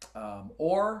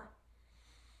 or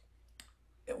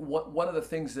one of the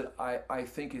things that I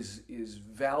think is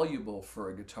valuable for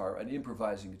an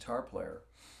improvising guitar player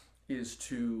is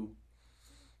to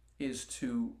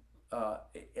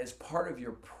as part of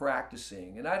your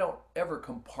practicing, and I don't ever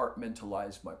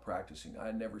compartmentalize my practicing.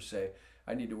 I never say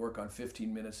I need to work on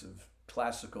 15 minutes of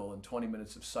classical and 20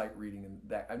 minutes of sight reading, and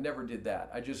that I never did that.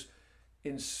 I just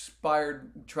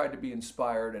tried to be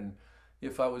inspired, and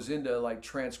if I was into like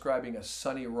transcribing a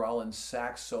Sonny Rollins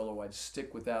sax solo, I'd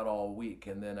stick with that all week,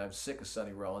 and then I'm sick of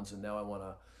Sonny Rollins, and now I want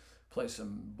to play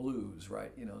some blues,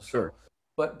 right? You know, so Sure.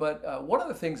 but one of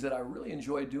the things that I really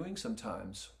enjoy doing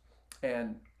sometimes,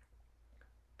 and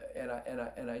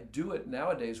and I do it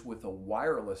nowadays with a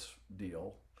wireless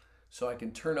deal, so I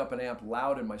can turn up an amp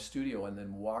loud in my studio and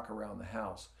then walk around the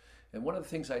house. And one of the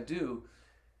things I do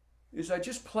is I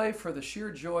just play for the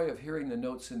sheer joy of hearing the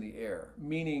notes in the air.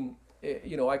 Meaning,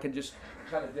 you know, I can just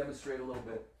kind of demonstrate a little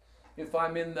bit. If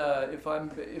I'm in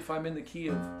the key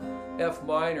of F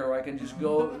minor, I can just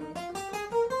go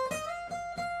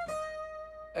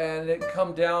and then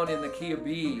come down in the key of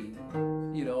B,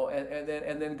 you know,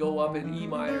 and then go up in E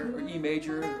minor or E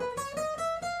major,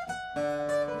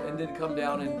 and then come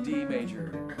down in D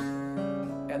major,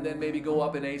 and then maybe go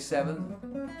up in A7,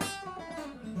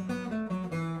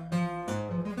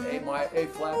 A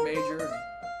flat major,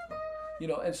 you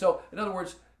know. And so, in other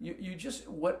words, you just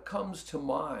what comes to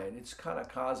mind. It's kind of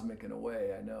cosmic in a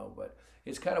way, I know, but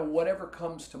it's kind of whatever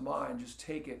comes to mind. Just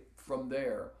take it from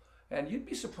there, and you'd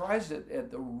be surprised at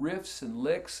the riffs and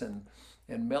licks and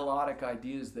melodic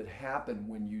ideas that happen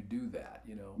when you do that.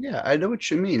 You know. Yeah, I know what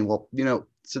you mean. Well,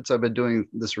 since I've been doing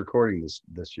this recording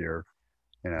this year,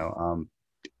 you know, um,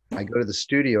 I go to the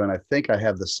studio and I think I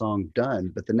have the song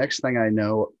done, but the next thing I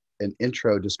know, an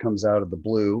intro just comes out of the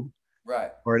blue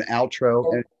Right. or an outro,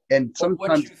 Or and or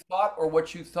what sometimes you thought or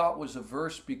what you thought was a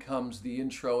verse becomes the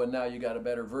intro, and now you got a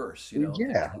better verse. You know, things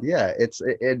yeah, like that. yeah, it's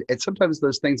sometimes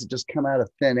those things that just come out of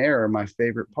thin air are my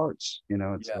favorite parts.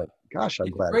 It's Yeah. like, gosh, I'm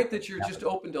It's glad it great that you're just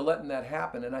happened. open to letting that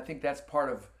happen, and I think that's part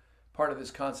of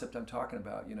this concept I'm talking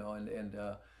about. You know,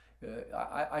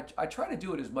 I try to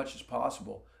do it as much as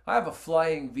possible. I have a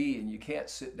flying V, and you can't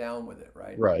sit down with it,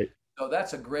 right? Right. So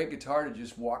that's a great guitar to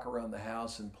just walk around the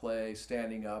house and play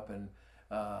standing up and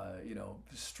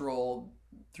stroll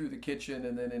through the kitchen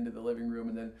and then into the living room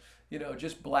and then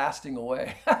just blasting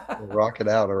away. Rock it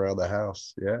out around the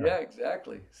house. Yeah. Yeah,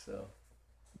 exactly. So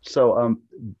So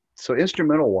so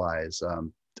instrumental wise,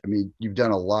 I mean, you've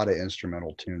done a lot of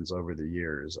instrumental tunes over the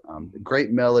years. mhm,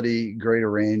 Great melody, great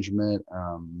arrangement.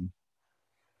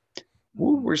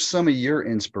 What mhm. were some of your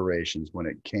inspirations when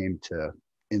it came to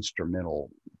instrumental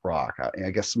rock?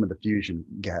 I guess some of the fusion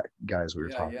guys we were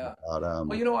Yeah, talking yeah. about.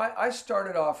 Well, I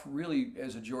started off really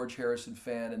as a George Harrison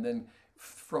fan, and then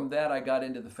from that I got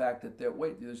into the fact that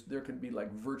there can be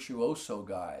like virtuoso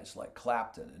guys like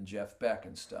Clapton and Jeff Beck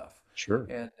and stuff, Sure.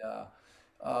 and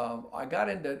I got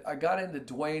into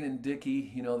Dwayne and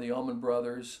Dickie, the Allman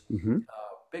Brothers, Hmm.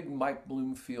 big Mike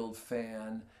Bloomfield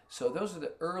fan. So those are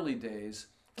the early days.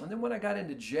 And then when I got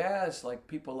into jazz, like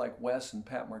people like Wes and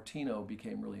Pat Martino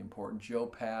became really important. Joe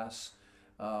Pass,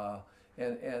 uh,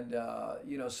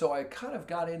 so I kind of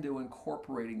got into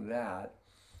incorporating that.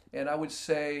 And I would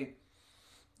say,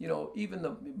 even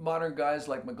the modern guys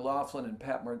like McLaughlin and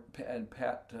Pat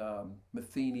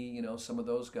Metheny, some of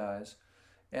those guys.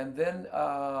 And then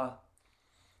I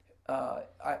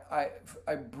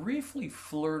briefly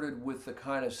flirted with the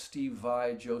kind of Steve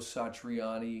Vai, Joe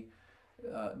Satriani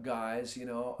guys. I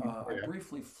Yeah.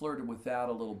 briefly flirted with that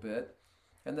a little bit,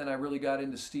 and then I really got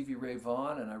into Stevie Ray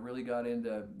Vaughan, and I really got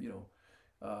into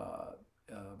uh,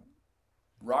 uh,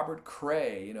 Robert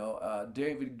Cray,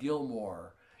 David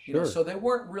Gilmour. Sure. So they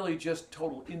weren't really just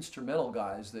total instrumental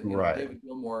guys. That Right. David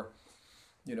Gilmour,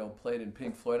 played in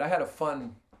Pink Floyd. I had a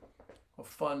fun,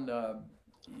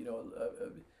 you know,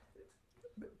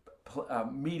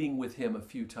 meeting with him a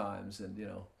few times, and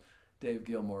Dave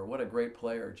Gilmour, what a great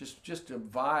player! Just a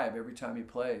vibe every time he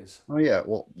plays. Oh yeah.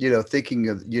 Well, thinking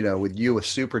of, with you with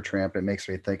Supertramp, it makes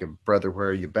me think of Brother Where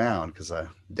Are You Bound? Because Yeah,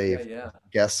 Dave yeah,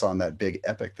 guests on that big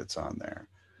epic that's on there.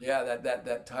 yeah.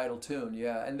 That title tune,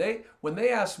 yeah. And when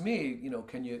they asked me,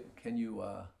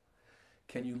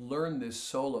 can you learn this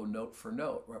solo note for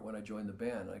note? Right when I joined the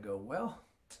band, I go, well,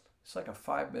 it's like a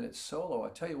 5 minute solo. I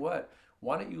tell you what,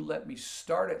 why don't you let me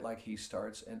start it like he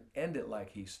starts and end it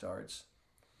like he starts,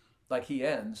 like he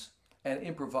ends, and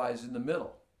improvise in the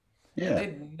middle. And Yeah.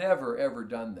 they'd never ever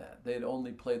done that. They'd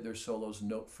only played their solos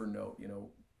note for note,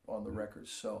 on the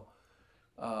records. So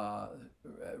uh,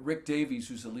 Rick Davies,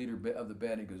 who's the leader of the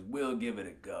band, he goes, "We'll give it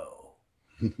a go.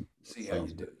 See how you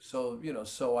Sounds do." good. So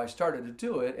so I started to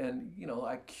do it, and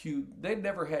I cued. They'd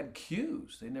never had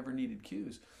cues. They never needed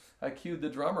cues. I cued the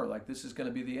drummer like this is going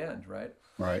to be the end, right?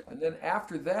 Right. And then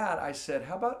after that, I said,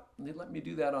 "How about let me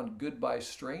do that on Goodbye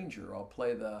Stranger? I'll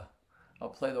play the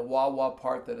wah wah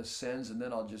part that ascends, and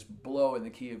then I'll just blow in the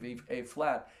key of A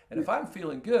flat. And if I'm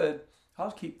feeling good,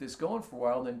 I'll keep this going for a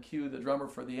while, and then cue the drummer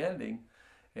for the ending."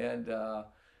 And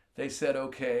they said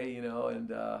okay, and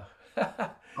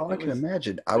Oh, I it can was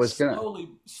imagine. I it was gonna,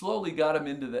 slowly got him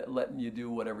into that, letting you do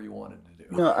whatever you wanted to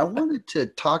do. I wanted to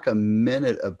talk a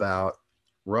minute about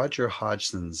Roger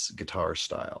Hodgson's guitar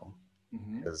style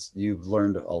Hmm. because you've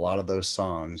learned a lot of those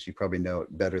songs. You probably know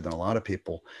it better than a lot of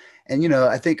people. And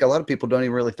I think a lot of people don't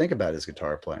even really think about his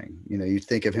guitar playing. You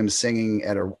think of him singing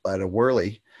at a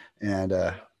whirly, and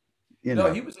Yeah. you No,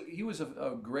 know, he was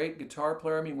a great guitar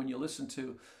player. I mean, when you listen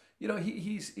to,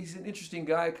 he's an interesting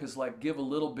guy because like Give a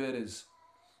Little Bit is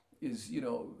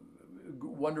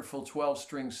wonderful 12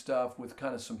 string stuff with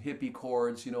kind of some hippie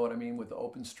chords. You know what I mean, with the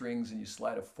open strings and you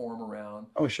slide a form around.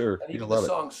 oh sure, And you even the love it.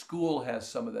 song School has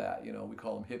some of that. We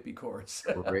call them hippie chords.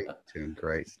 Great tune,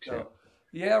 great tune. So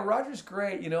yeah, Roger's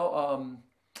great.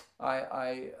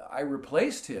 I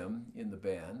replaced him in the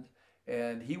band,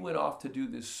 and he went off to do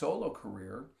this solo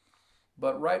career.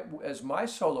 But right as my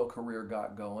solo career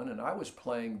got going, and I was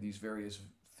playing these various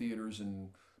theaters and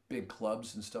big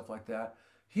clubs and stuff like that,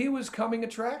 he was coming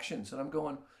attractions, and I'm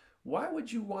going, why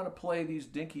would you want to play these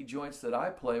dinky joints that I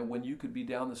play when you could be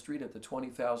down the street at the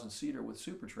 20,000 seater with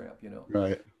Supertramp, you know?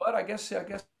 Right. But I guess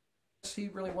he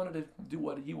really wanted to do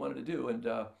what he wanted to do, and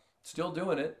still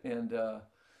doing it. And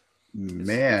it's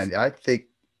Man, I think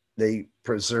they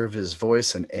preserve his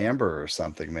voice in amber or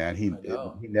something, man. I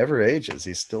know. He never ages.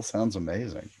 He still sounds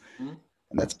amazing. Hmm?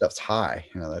 And that stuff's high.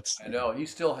 I know. He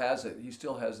still has it. He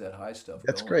still has that high stuff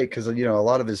that's going. great because a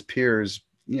lot of his peers,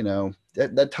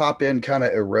 that top end kind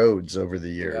of erodes over the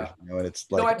years, Yeah. and it's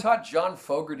You know, like, I taught John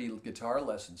Fogerty guitar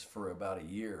lessons for about a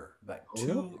year, about oh,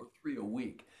 really? 2 or 3 a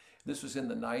week. This was in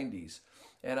the 90s.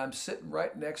 And I'm sitting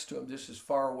right next to him, just as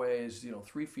far away as,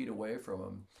 3 feet away from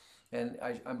him. And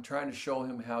I'm trying to show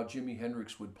him how Jimi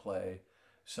Hendrix would play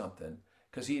something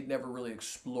because he had never really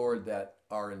explored that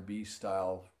R&B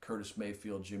style, Curtis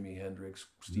Mayfield, Jimi Hendrix,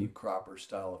 Mhm. Steve Cropper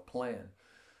style of playing.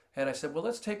 And I said, well,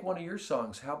 let's take one of your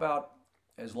songs. How about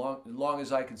as long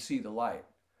as I can see the light,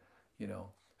 you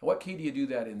know? What key do you do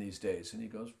that in these days? And he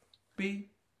goes, B,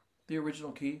 the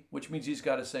original key, which means he's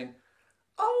got to sing,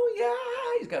 oh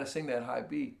yeah, he's got to sing that high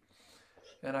B.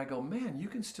 And I go, man, you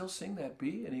can still sing that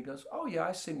B? And he goes, oh yeah,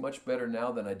 I sing much better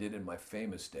now than I did in my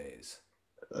famous days.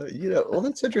 Well,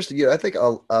 that's interesting. I think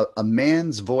a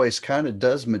man's voice kind of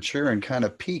does mature and kind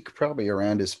of peak probably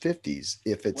around his 50s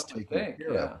if it's One would taken think, care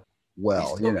of yeah. He's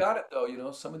well. still got it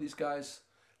though, some of these guys,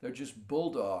 they're just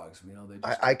bulldogs, they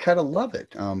just, I kind of love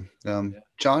it. yeah,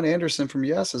 John Anderson from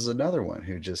Yes is another one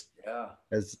who just yeah,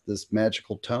 has this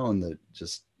magical tone that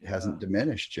just yeah. hasn't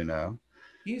diminished.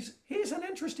 He's an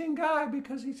interesting guy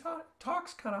because he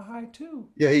talks kind of high too.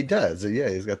 Yeah, he does. Yeah,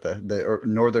 he's got the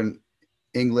northern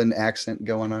England accent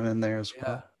going on in there as Yeah,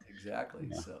 well. exactly.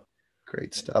 Yeah, So, great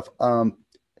and, stuff.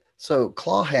 So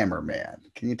Clawhammer Man,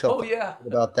 can you tell oh us yeah.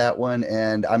 about that one?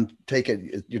 And I'm taking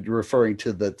you're referring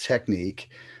to the technique,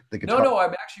 the No, guitar. no,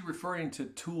 I'm actually referring to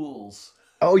tools.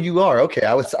 Oh, you are okay.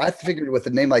 I figured with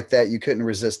a name like that, you couldn't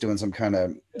resist doing some kind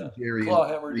of Yeah, Jerry and claw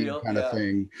hammer Reed deal. kind of Yeah,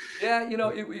 thing. yeah.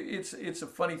 It's a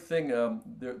funny thing.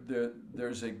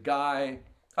 There's a guy.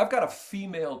 I've got a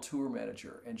female tour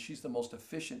manager, and she's the most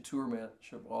efficient tour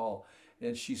manager of all.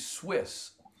 And she's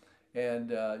Swiss,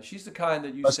 and she's the kind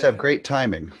that you Must say, have "Hey, great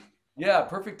timing. yeah,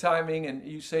 perfect timing." And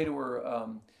you say to her,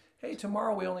 "Hey,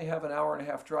 tomorrow we only have an hour and a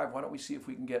half drive. Why don't we see if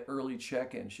we can get early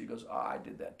check-in?" She goes, "Ah, I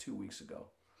did that 2 weeks ago."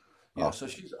 Oh, So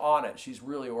she's on it. She's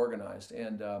really organized,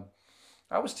 and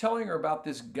I was telling her about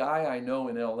this guy I know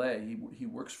in LA. He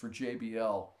works for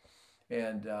JBL,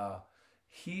 and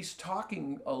he's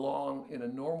talking along in a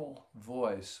normal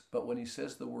voice, but when he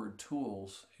says the word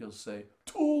tools, he'll say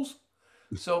tools.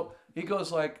 So he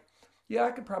goes like, "Yeah,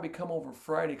 I could probably come over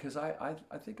Friday because I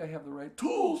think I have the right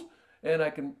tools, and I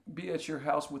can be at your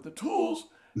house with the tools."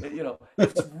 And,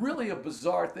 it's really a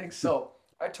bizarre thing. So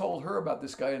I told her about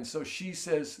this guy, and so she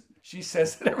says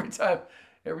it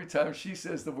every time she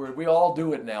says the word. We all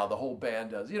do it now. The whole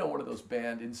band does. One of those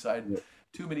band inside yeah.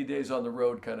 too many days on the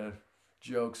road kind of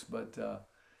jokes. But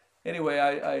anyway,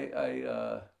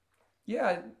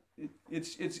 yeah,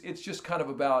 it's just kind of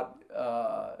about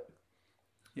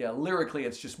yeah, lyrically,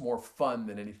 it's just more fun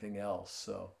than anything else.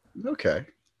 So Okay.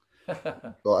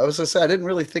 Well, I was gonna say I didn't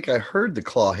really think I heard the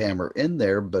claw hammer in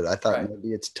there, but I thought right,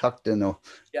 maybe it's tucked in a.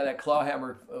 yeah, that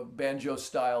clawhammer banjo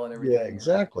style and Yeah, everything. Right?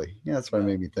 exactly. Yeah, that's what it Yeah.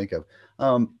 made me think of.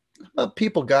 Um,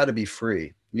 People got to be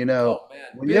free. Oh man,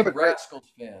 When you have a big great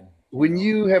Rascals fan. when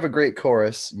you have a great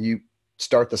chorus, you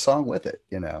start the song with it.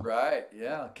 Right?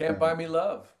 Yeah, can't buy And me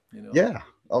love. yeah.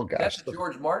 Oh And that's gosh. a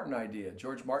George Martin idea.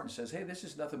 George Martin says, "Hey, this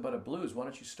is nothing but a blues. Why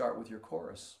don't you start with your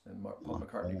chorus?" And Paul Oh,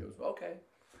 McCartney yeah. goes, "Okay."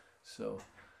 So,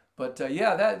 but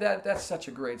yeah, that's such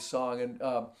a great song. And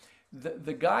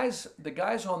the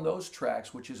guys on those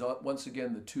tracks, which is once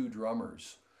again the two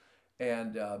drummers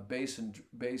and bass and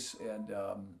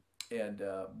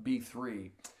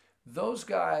B3, those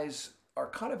guys are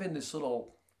kind of in this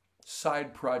little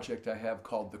side project I have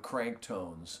called the Crank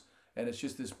Tones, and it's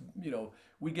just this,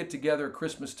 we get together at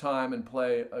Christmas time and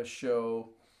play a show,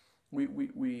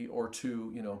 we or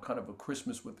two, kind of a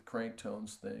Christmas with the Crank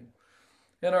Tones thing.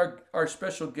 And our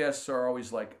special guests are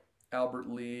always like Albert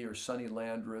Lee or Sonny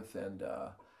Landreth, and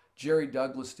Jerry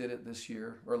Douglas did it this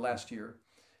year or last year.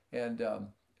 And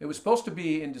it was supposed to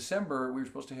be in December. We were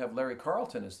supposed to have Larry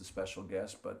Carlton as the special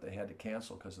guest, but they had to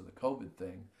cancel because of the COVID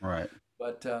thing. Right.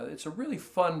 But it's a really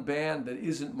fun band that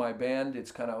isn't my band. It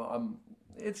is kind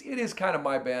of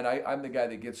my band. I'm the guy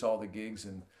that gets all the gigs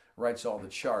and writes all the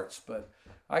charts. But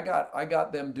I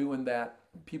got them doing that.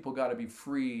 People got to be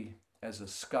free as a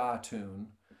ska tune,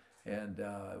 and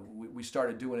we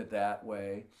started doing it that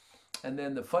way. And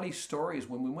then the funny story is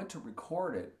when we went to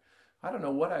record it, I don't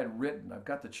know what I had written. I've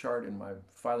got the chart in my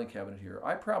filing cabinet here.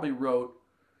 I probably wrote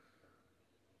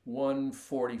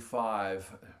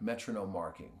 145 metronome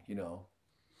marking,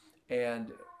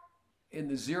 and in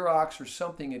the Xerox or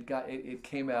something, it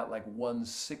came out like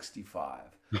 165.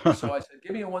 So I said,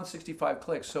 "Give me a 165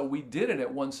 click." So we did it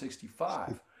at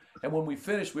 165. And when we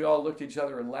finished, we all looked at each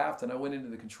other and laughed. And I went into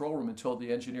the control room and told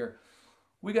the engineer,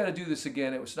 "We got to do this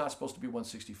again. It was not supposed to be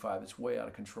 165. It's way out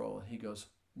of control." And he goes,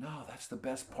 "No, that's the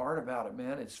best part about it,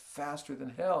 man. It's faster than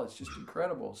hell. It's just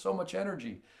incredible. So much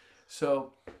energy."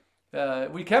 So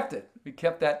we kept it. We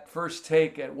kept that first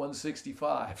take at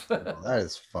 165. Oh, that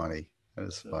is funny. That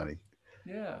is So, funny.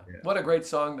 yeah. Yeah. What a great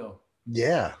song, though.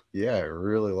 Yeah, yeah, I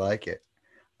really like it.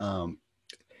 Um,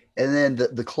 and then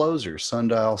the closer,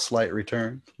 sundial slight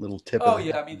return, little tip of Oh the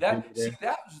yeah, hat I mean for you that. See, there.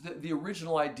 that was the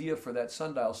original idea for that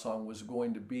Sundial song was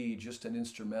going to be just an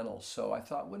instrumental. So I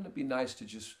thought, wouldn't it be nice to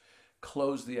just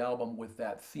close the album with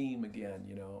that theme again,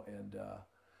 and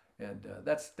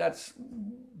that's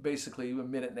basically a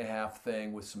minute and a half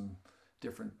thing with some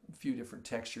few different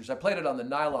textures. I played it on the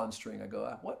nylon string. I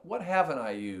go, what haven't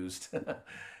I used?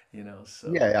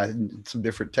 So Yeah, some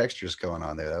different textures going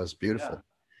on there. That was yeah, beautiful.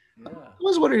 yeah. I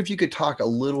was wondering if you could talk a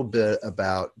little bit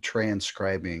about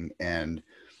transcribing and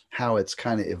how it's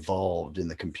kind of evolved in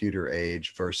the computer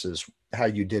age versus how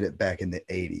you did it back in the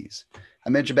 80s. I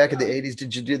mentioned back in the Yeah, 80s,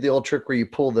 did you do the old trick where you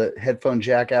pull the headphone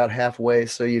jack out halfway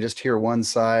so you just hear one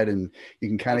side and you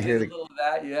can I kind of did hear a the, little of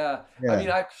that, yeah. I yeah. mean,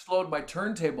 I slowed my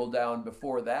turntable down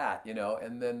before that,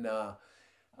 and then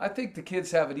I think the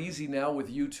kids have it easy now with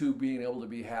YouTube being able to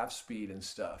be half speed and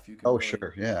stuff. You can Oh, really,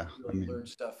 sure. Yeah. I really mean, learn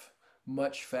stuff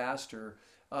much faster.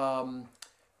 Um,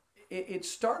 it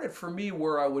started for me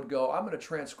where I would go, I'm going to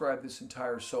transcribe this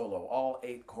entire solo, all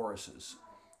 8 choruses,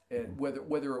 and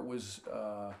whether it was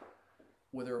a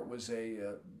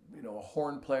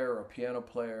horn player, or a piano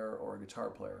player, or a guitar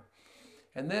player.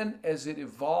 And then as it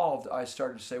evolved, I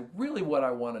started to say, really what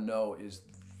I want to know is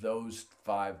those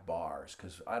 5 bars,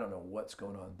 because I don't know what's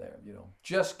going on there.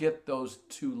 Just get those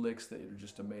 2 licks that are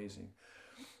just amazing.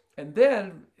 And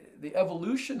then the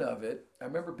evolution of it, I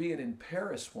remember being in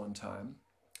Paris one time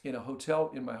in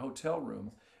my hotel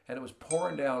room, and it was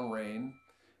pouring down rain.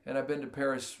 And I've been to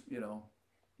Paris,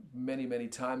 many, many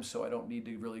times, so I don't need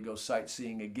to really go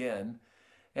sightseeing again.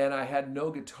 And I had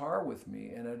no guitar with me,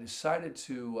 and I decided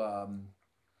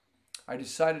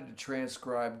to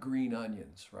transcribe Green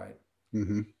Onions, right,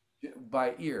 hmm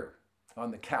by ear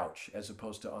on the couch as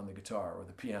opposed to on the guitar or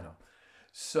the piano.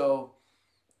 So,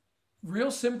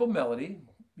 real simple melody,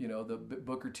 the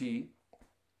Booker T,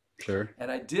 sure.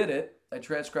 and I did it. I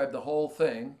transcribed the whole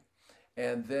thing,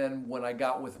 and then when I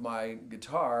got with my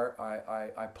guitar,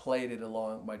 I played it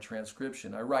along my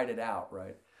transcription. I write it out,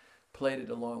 right? Played it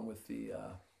along with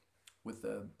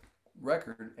the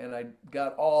record, and I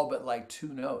got all but like 2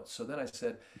 notes. So then I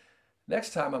said,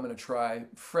 next time I'm going to try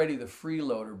Freddie the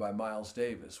Freeloader by Miles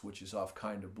Davis, which is off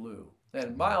Kind of Blue.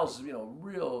 And Miles,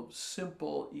 real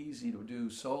simple, easy to do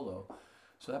solo.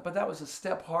 But that was a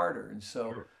step harder. And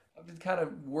so Sure. I've been kind of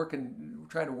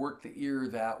trying to work the ear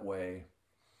that way,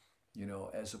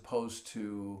 as opposed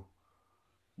to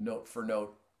note for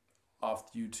note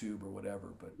off YouTube or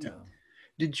whatever. But Yeah.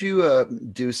 Did you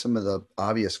do some of the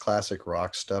obvious classic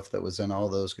rock stuff that was in all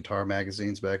those guitar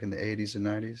magazines back in the 80s and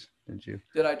 90s? Did you?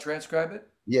 did I transcribe it?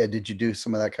 Yeah, did you do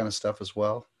some of that kind of stuff as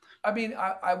well? I mean,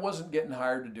 I wasn't getting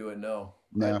hired to do it. No,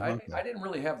 I, No, I okay. I didn't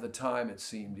really have the time. It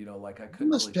seemed, like I I couldn't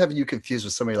must really. have you confused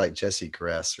with somebody like Jesse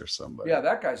Gress or somebody. Yeah,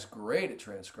 that guy's great at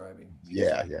transcribing. He's a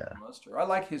Yeah, yeah. monster. I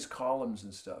like his columns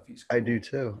and stuff. He's I do cool.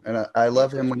 too. And I He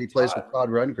love him plays when he with plays with Todd, Todd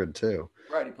Rundgren too.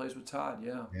 right? He plays with Todd.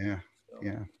 Yeah. Yeah, So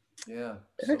yeah. yeah,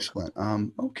 so cool. Excellent.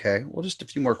 Okay. Well, just a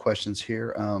few more questions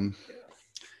here. Yeah.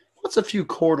 What's a few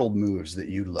chordal moves that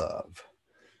you love?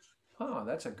 Huh,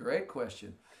 that's a great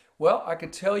question. Well, I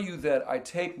could tell you that I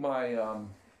take my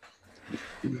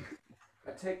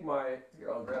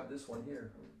here. I'll grab this one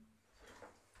here.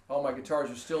 All my guitars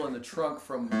are still in the trunk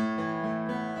from.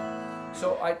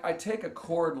 So I take a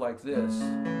chord like this,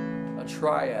 a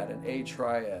triad, an A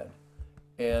triad,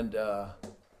 and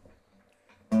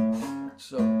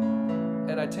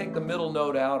and I take the middle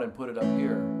note out and put it up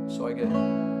here, so I get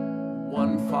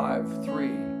 1, 5, 3,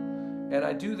 and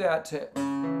I do that to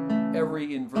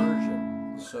every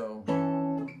inversion. So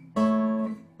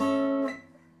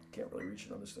can't really reach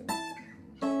it on this thing,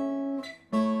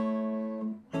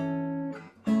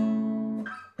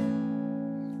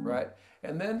 right?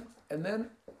 And then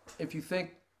if you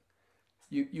think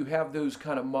you have those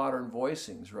kind of modern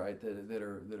voicings, right? That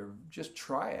are just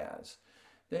triads.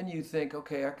 Then you think,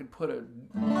 okay, I could put a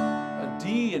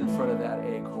D in front of that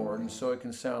A chord, and so it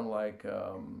can sound like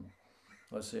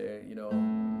let's say,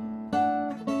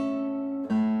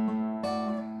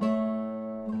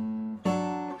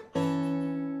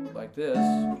 like this.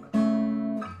 Mhm.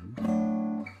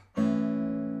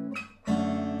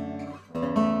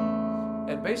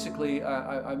 And basically,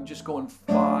 I'm just going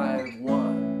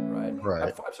 5-1, right? Right.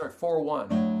 I'm sorry,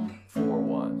 4-1,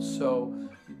 4-1. So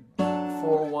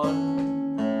 4-1.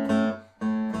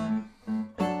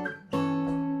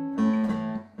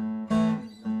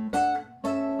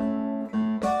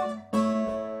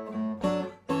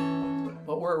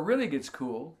 But where it really gets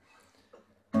cool,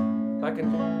 I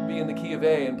can be in the key of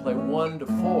A and play 1 to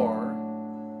 4,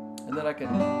 and then I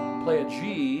can play a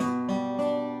G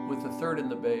with the third in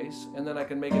the bass, and then I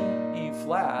can make it E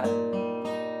flat,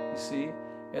 you see,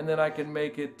 and then I can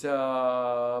make it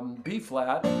B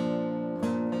flat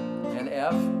and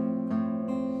F,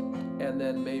 and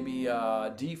then maybe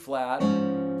D flat,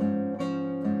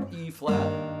 E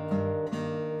flat,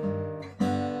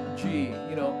 G.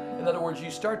 In other words, you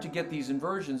start to get these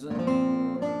inversions, and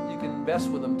you can mess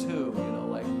with them too.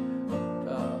 Like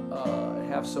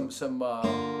have some.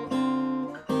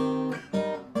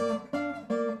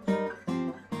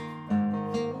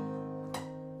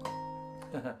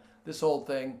 This old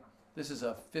thing. This is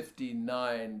a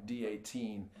 59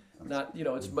 D18. That's Not,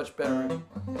 it's much better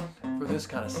for this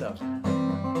kind of stuff.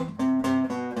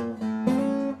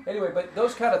 Anyway, but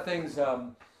those kind of things,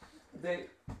 they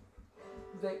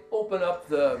they open up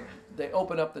the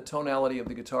tonality of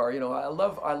the guitar. I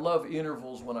love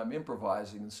intervals when I'm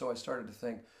improvising, and so I started to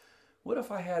think, what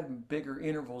if I had bigger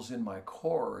intervals in my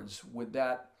chords? Would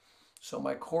that so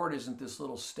my chord isn't this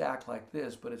little stack like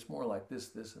this, but it's more like this,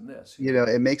 and this.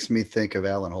 it makes me think of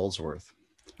Alan Holdsworth,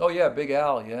 Oh yeah, Big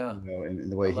Al. Yeah, in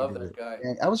the I way he love did that it. guy.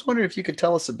 And I was wondering if you could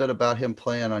tell us a bit about him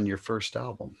playing on your first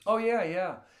album. Oh yeah,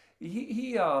 yeah.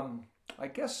 He I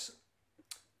guess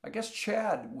I guess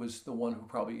Chad was the one who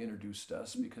probably introduced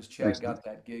us because Makes Chad sense. got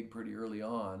that gig pretty early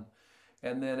on.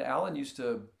 And then Alan used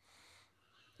to,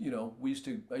 I used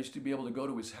to be able to go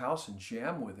to his house and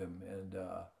jam with him, and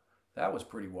that was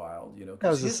pretty wild, I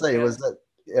because was to his say, was hands, that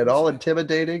at his all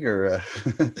intimidating or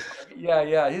yeah,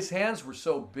 yeah, his hands were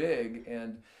so big,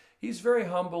 and he's very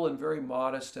humble and very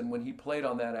modest. And when he played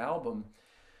on that album,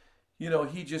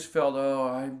 he just felt, oh,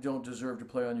 I don't deserve to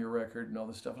play on your record and all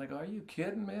this stuff. And I go, are you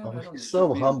kidding, man? oh, I don't he's deserve to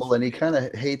so be on humble and he stage. kind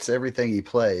of hates everything he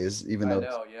plays, even I though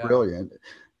it's know, yeah. brilliant,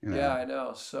 you Yeah, know. I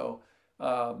know. So,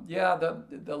 yeah,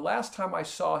 the last time I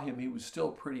saw him, he was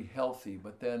still pretty healthy,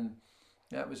 but then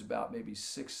that was about maybe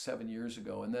 6, 7 years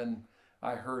ago, and then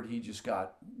I heard he just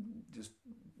got just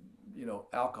Yeah.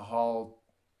 alcoholed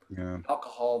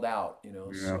out, Yeah.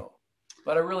 so.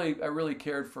 But I really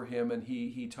cared for him, and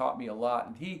he taught me a lot,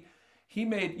 and he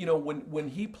made, when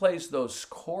he plays those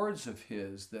chords of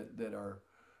his that are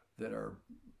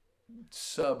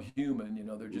subhuman,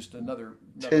 they're just another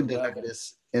level.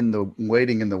 Tendonitis in the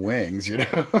waiting in the wings,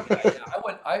 Yeah, yeah.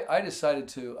 I decided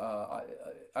to.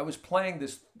 I was playing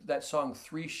that song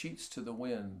 "Three Sheets to the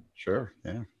Wind" Sure.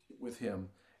 Yeah. with him,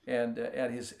 and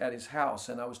at his house,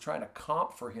 and I was trying to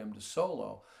comp for him to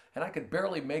solo, and I could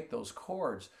barely make those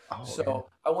chords. Oh, yeah. So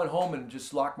I went home and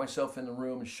just locked myself in the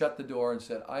room and shut the door and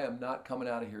said, "I am not coming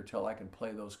out of here till I can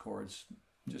play those chords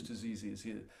just as easy as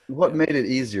he did." What made it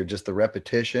easier? Just the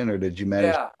repetition, or did you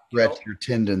manage to Yeah, stretch your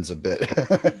tendons a bit?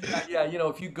 yeah, yeah.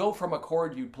 If you go from a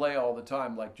chord you play all the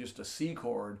time, like just a C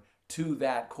chord, to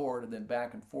that chord and then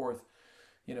back and forth,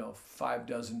 5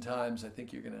 dozen times, I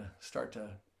think you're gonna start to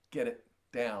get it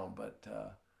down. But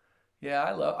yeah,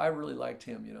 I really liked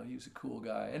him. He was a cool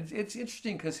guy, and it's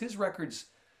interesting because his records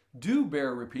do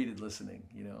bear repeated listening.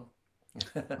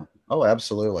 Oh,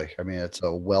 absolutely. I mean, it's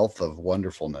a wealth of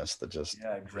wonderfulness that just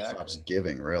Yeah, never stops exactly.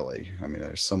 giving, really. I mean,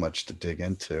 there's so much to dig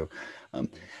into. Um,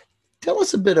 Tell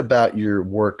us a bit about your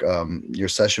work, your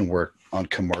session work on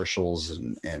commercials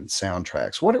and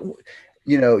soundtracks.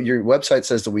 Your website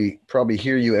says that we probably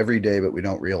hear you every day, but we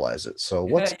don't realize it. So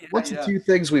Yeah, yeah, what's a yeah. few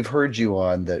things we've heard you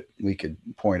on that we could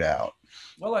point out?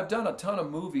 Well, I've done a ton of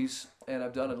movies, and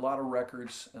I've done a lot of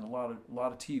records, and a lot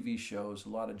of TV shows, a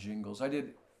lot of jingles. I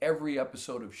did every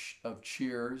episode of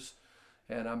Cheers,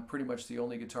 and I'm pretty much the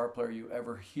only guitar player you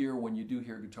ever hear when you do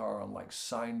hear guitar on, like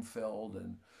Seinfeld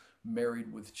and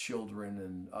Married with Children,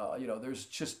 and there's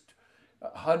just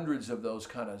hundreds of those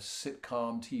kind of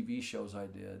sitcom TV shows I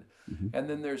did, Mhm. and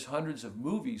then there's hundreds of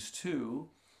movies too.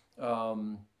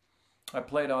 Um, I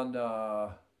played on.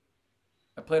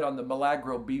 I played on the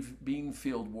Milagro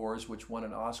Beanfield Wars, which won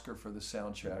an Oscar for the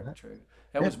soundtrack.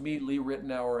 That Yeah. was me, Lee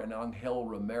Ritenour, and Angel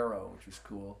Romero, which was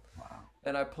cool. Wow.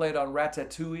 And I played on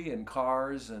Ratatouille and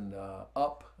Cars and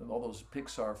Up and all those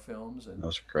Pixar films. And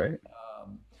Those are great.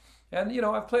 um, And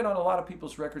I've played on a lot of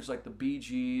people's records like the Bee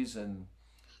Gees, and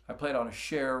I played on a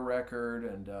Cher record,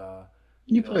 and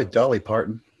You play with Dolly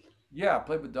Parton. yeah, I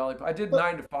played with Dolly. I did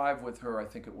 9 to 5 with her, I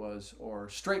think it was, or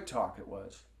Straight Talk it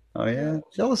was. Oh Yeah. yeah.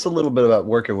 Tell us a little bit about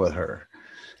working with her.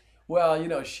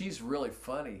 Well, she's really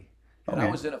funny. And Oh I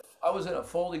yeah. was in a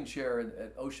folding chair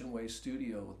at Ocean Way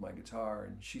Studio with my guitar,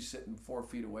 and she's sitting 4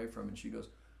 feet away from me, and she goes,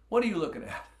 "What are you looking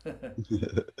at?"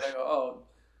 I go, "Oh,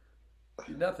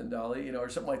 nothing, Dolly," or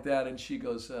something like that. And she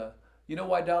goes, "You know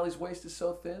why Dolly's waist is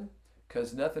so thin?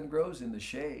 Because nothing grows in the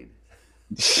shade."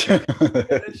 And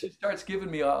then she starts giving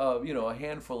me a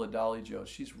handful of Dolly jokes.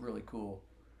 She's really cool,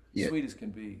 Yeah. sweet as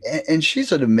can be. And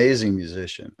she's an amazing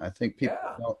musician. I think people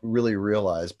Yeah, don't really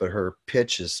realize, but her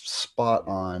pitch is spot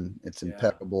yeah, on. It's yeah,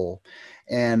 impeccable,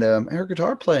 and her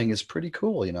guitar playing is pretty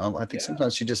cool. I think yeah.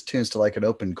 sometimes she just tunes to like an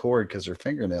open chord because her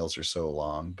fingernails are so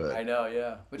long. But I know,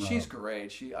 yeah. But she's um,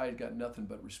 great. I got nothing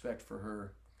but respect for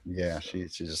her. yeah, So.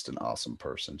 she's just an awesome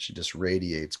person. She just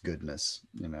radiates goodness.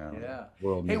 Yeah.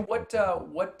 World Hey, needs.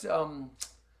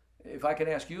 if I can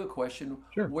ask you a question,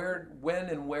 Sure. when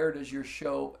and where does your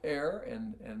show air,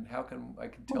 and how can I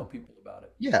can tell people about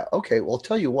it? Yeah. Okay. Well,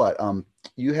 tell you what.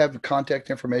 You have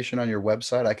contact information on your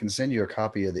website. I can send you a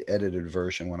copy of the edited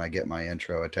version when I get my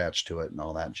intro attached to it and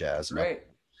all that jazz. And Great.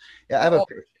 yeah, I Yeah. have a.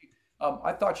 Oh,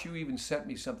 I thought you even sent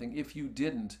me something. If you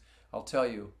didn't, I'll tell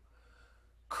you.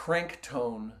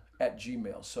 Cranktone at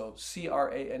Gmail. So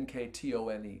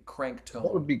CRANKTONE. That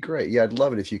Cranktone. would be great. Yeah, I'd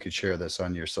love it if you could share this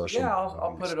on your social Yeah,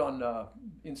 I'll media. put it on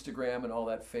Instagram and all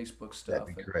that Facebook That'd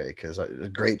be stuff. And great because a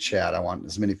great chat. I want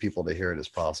as many people to hear it as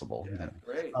possible. yeah,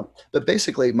 great. But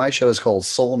basically, my show is called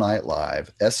Soul Night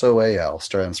Live. SOAL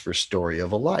stands for Story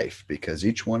of a Life because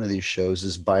each one of these shows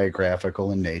is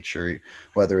biographical in nature,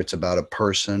 whether it's about a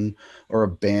person or a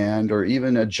band or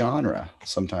even a genre.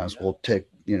 Sometimes Yeah. we'll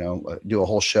do a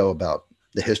whole show about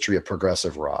the history of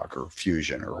progressive rock or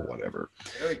fusion or Wow. whatever.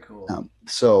 Very cool.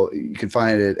 So you can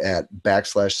find it at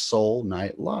 /Soul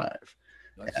Night Live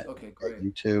That's okay, at great.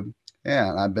 YouTube. Yeah,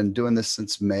 and I've been doing this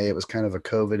since May. It was kind of a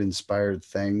COVID inspired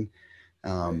thing.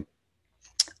 Great. Um,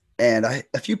 and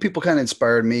a few people kind of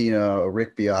inspired me.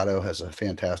 Rick Beato has a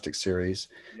fantastic series.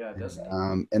 Yeah, And, doesn't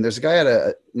he? and there's a guy out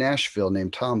of Nashville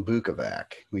named Tom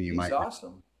Bukovac, who you He's might know.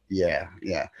 awesome. Yeah,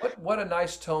 yeah. What a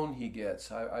nice tone he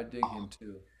gets. I dig him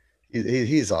too.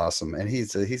 He's awesome. And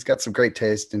he's got some great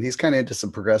taste. And he's kind of into some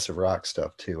progressive rock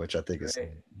stuff too, which I think is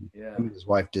Great. Yeah. him and his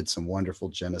wife did some wonderful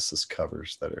Genesis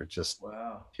covers that are just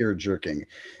Wow. tear jerking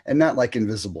and not like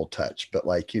Invisible Touch, but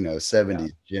like, Yeah.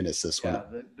 70s Genesis when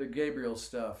Yeah. The Gabriel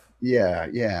stuff. yeah,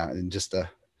 yeah, and just a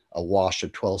wash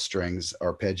of 12 strings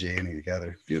arpeggiating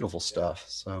together. Beautiful Yeah. stuff.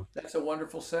 So That's a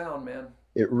wonderful sound, man.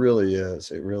 it really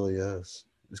is. It really is.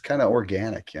 It's kind of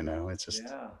organic. It's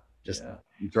Yeah. just Yeah.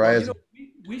 dry Well, as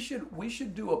we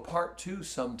should do a part two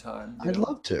sometime. I'd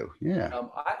love to. Yeah.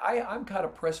 I'm kind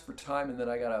of pressed for time, and then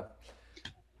I gotta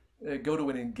go to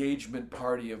an engagement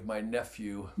party of my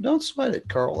nephew. Don't sweat it,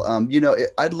 Carl.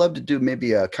 I'd love to do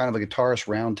maybe a kind of a guitarist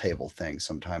roundtable thing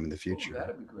sometime in the Oh, future.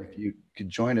 that'd be If great. you could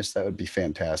join us, that would be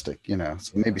fantastic. So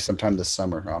maybe Yeah. sometime this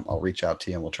summer, I'll reach out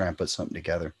to you and we'll try and put something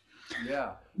together.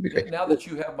 Yeah. It'd be great. Now Well, that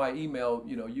you have my email,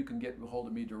 you can get a hold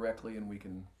of me directly and we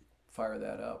can fire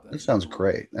that up. that That'd be sounds cool.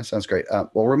 great. That sounds great.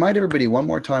 Well, remind everybody one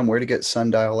more time where to get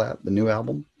Sundial at the new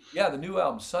album. Yeah, the new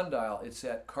album, Sundial, it's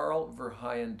at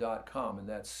carlverheyen.com, and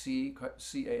that's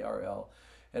Carl.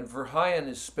 And Verheyen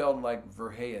is spelled like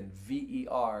Verheyen,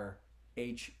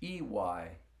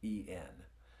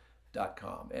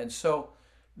 Verheyen.com. And so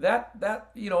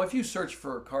if you search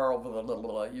for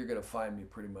Carl, you're going to find me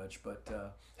pretty much.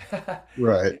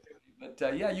 Right.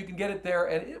 Yeah, you can get it there,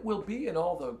 and it will be in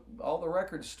all the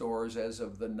record stores as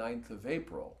of the 9th of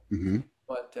April. hmm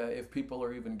But if people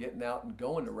are even getting out and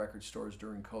going to record stores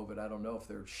during COVID, I don't know if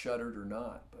they're shuttered or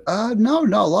not. But No,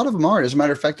 no, a lot of them aren't. As a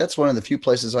matter of fact, that's one of the few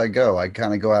places I go. I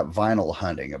kind of go out vinyl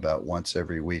hunting about once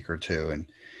every week or two and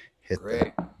hit the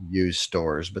great. used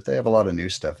stores, but they have a lot of new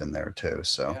stuff in there too.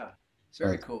 So, Yeah, so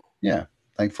very cool. yeah,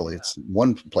 thankfully Yeah, it's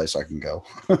one place I can go.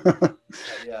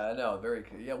 yeah, I know. Very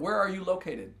cool. Yeah, where are you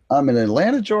located? I'm in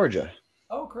Atlanta, Georgia.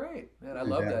 Oh, great. Man, I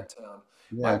love Yeah, that town.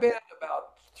 My yeah. band about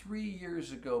 3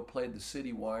 years ago played the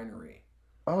City Winery.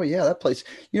 Oh yeah, that place.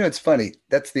 It's funny.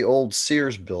 That's the old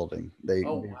Sears building. They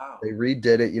Oh, they, wow. they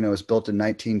redid it. It was built in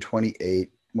 1928,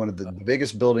 one of the Oh,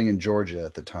 biggest building in Georgia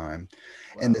at the time.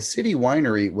 And the wow. city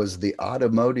winery was the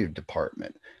automotive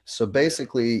department. So Really?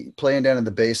 basically, playing down in the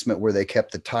basement where they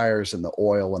kept the tires and the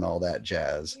oil and all that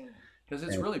jazz. Because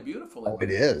it's And really beautiful oh, in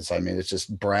it there. is. I mean, it's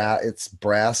just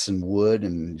brass and wood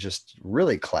and just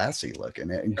really classy looking.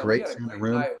 And Yeah, we great had a sounding great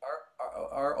room. guy.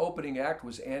 our opening act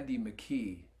was Andy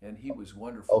McKee, and he was Oh,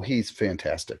 wonderful. he's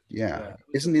fantastic. Yeah. Yeah, it was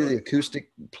a Isn't he the brilliant.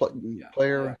 acoustic Yeah, yeah,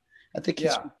 player? I think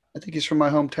he's yeah. I think he's from my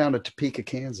hometown of Topeka,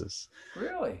 Kansas.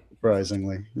 Really, he's from.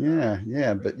 Surprisingly. Ah, Yeah,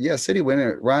 yeah. great. But yeah, City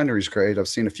Winery's great. I've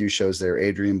seen a few shows there.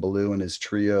 Adrian Belew and his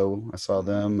trio. I saw Hmm.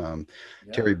 them.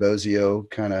 Yeah, Terry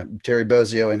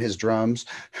Bozzio and his drums.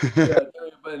 yeah.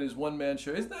 But his one man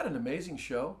show, isn't that an amazing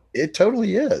show? It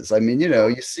totally is. I mean,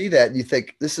 Really. you see that and you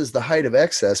think this is the height of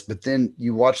excess, but then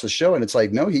you watch the show and it's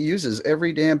like, no, he uses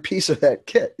every damn piece of that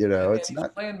kit. And It's he's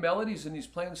not, playing melodies and he's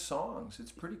playing songs.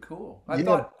 It's pretty cool. I yeah,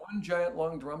 thought one giant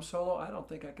long drum solo. I don't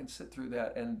think I can sit through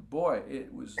that. And boy,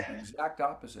 it was the exact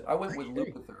opposite. I went with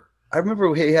Luther. I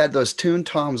remember he had those tune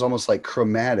toms almost like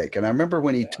chromatic. And I remember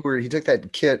when he Yeah. toured, he took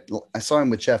that kit. I saw him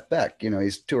with Jeff Beck.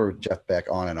 He's toured with Mhm. Jeff Beck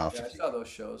on and off. Yeah, I saw those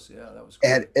shows. Yeah, that was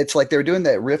And great. it's like they were doing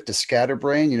that riff to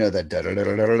Scatterbrain,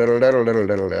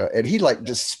 that and he like Yeah,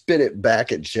 just spit it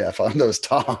back at Jeff on those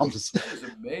yeah. toms. It was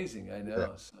amazing. I Yeah,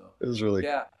 know. So, it was really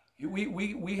yeah,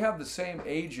 we have the same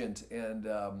agent, and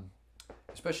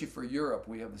especially for Europe,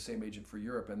 we have the same agent for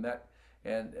Europe,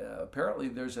 and apparently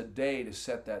there's a day to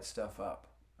set that stuff up.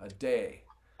 A day.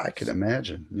 I can So he's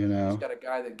imagine. got a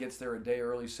guy that gets there a day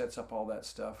early, sets up all that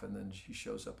stuff, and then he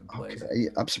shows up and Okay. plays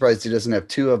it. I'm surprised he doesn't have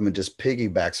two of them and just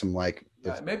piggybacks them like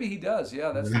Yeah, maybe he does.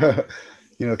 Yeah, that's the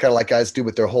kind of like guys do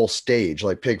with their whole stage,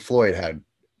 like Pig Floyd had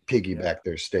yeah, piggyback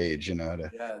their stage, to yeah.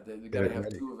 They got get to it have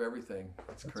ready. two of everything.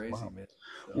 It's That's crazy, wild. man.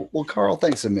 So Well, Carl,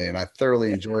 thanks a million. I thoroughly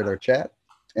yeah, enjoyed our chat,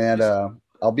 and just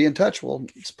I'll be in touch. We'll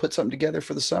just put something together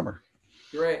for the summer.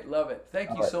 great. Love it. Thank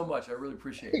All you right. so much. I really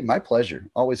appreciate Hey, it. my pleasure.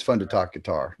 Always fun to All right. talk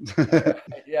guitar. All right.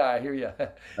 Yeah, I hear you. All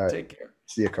right. Take care.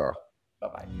 See you, Carl. Bye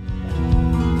bye.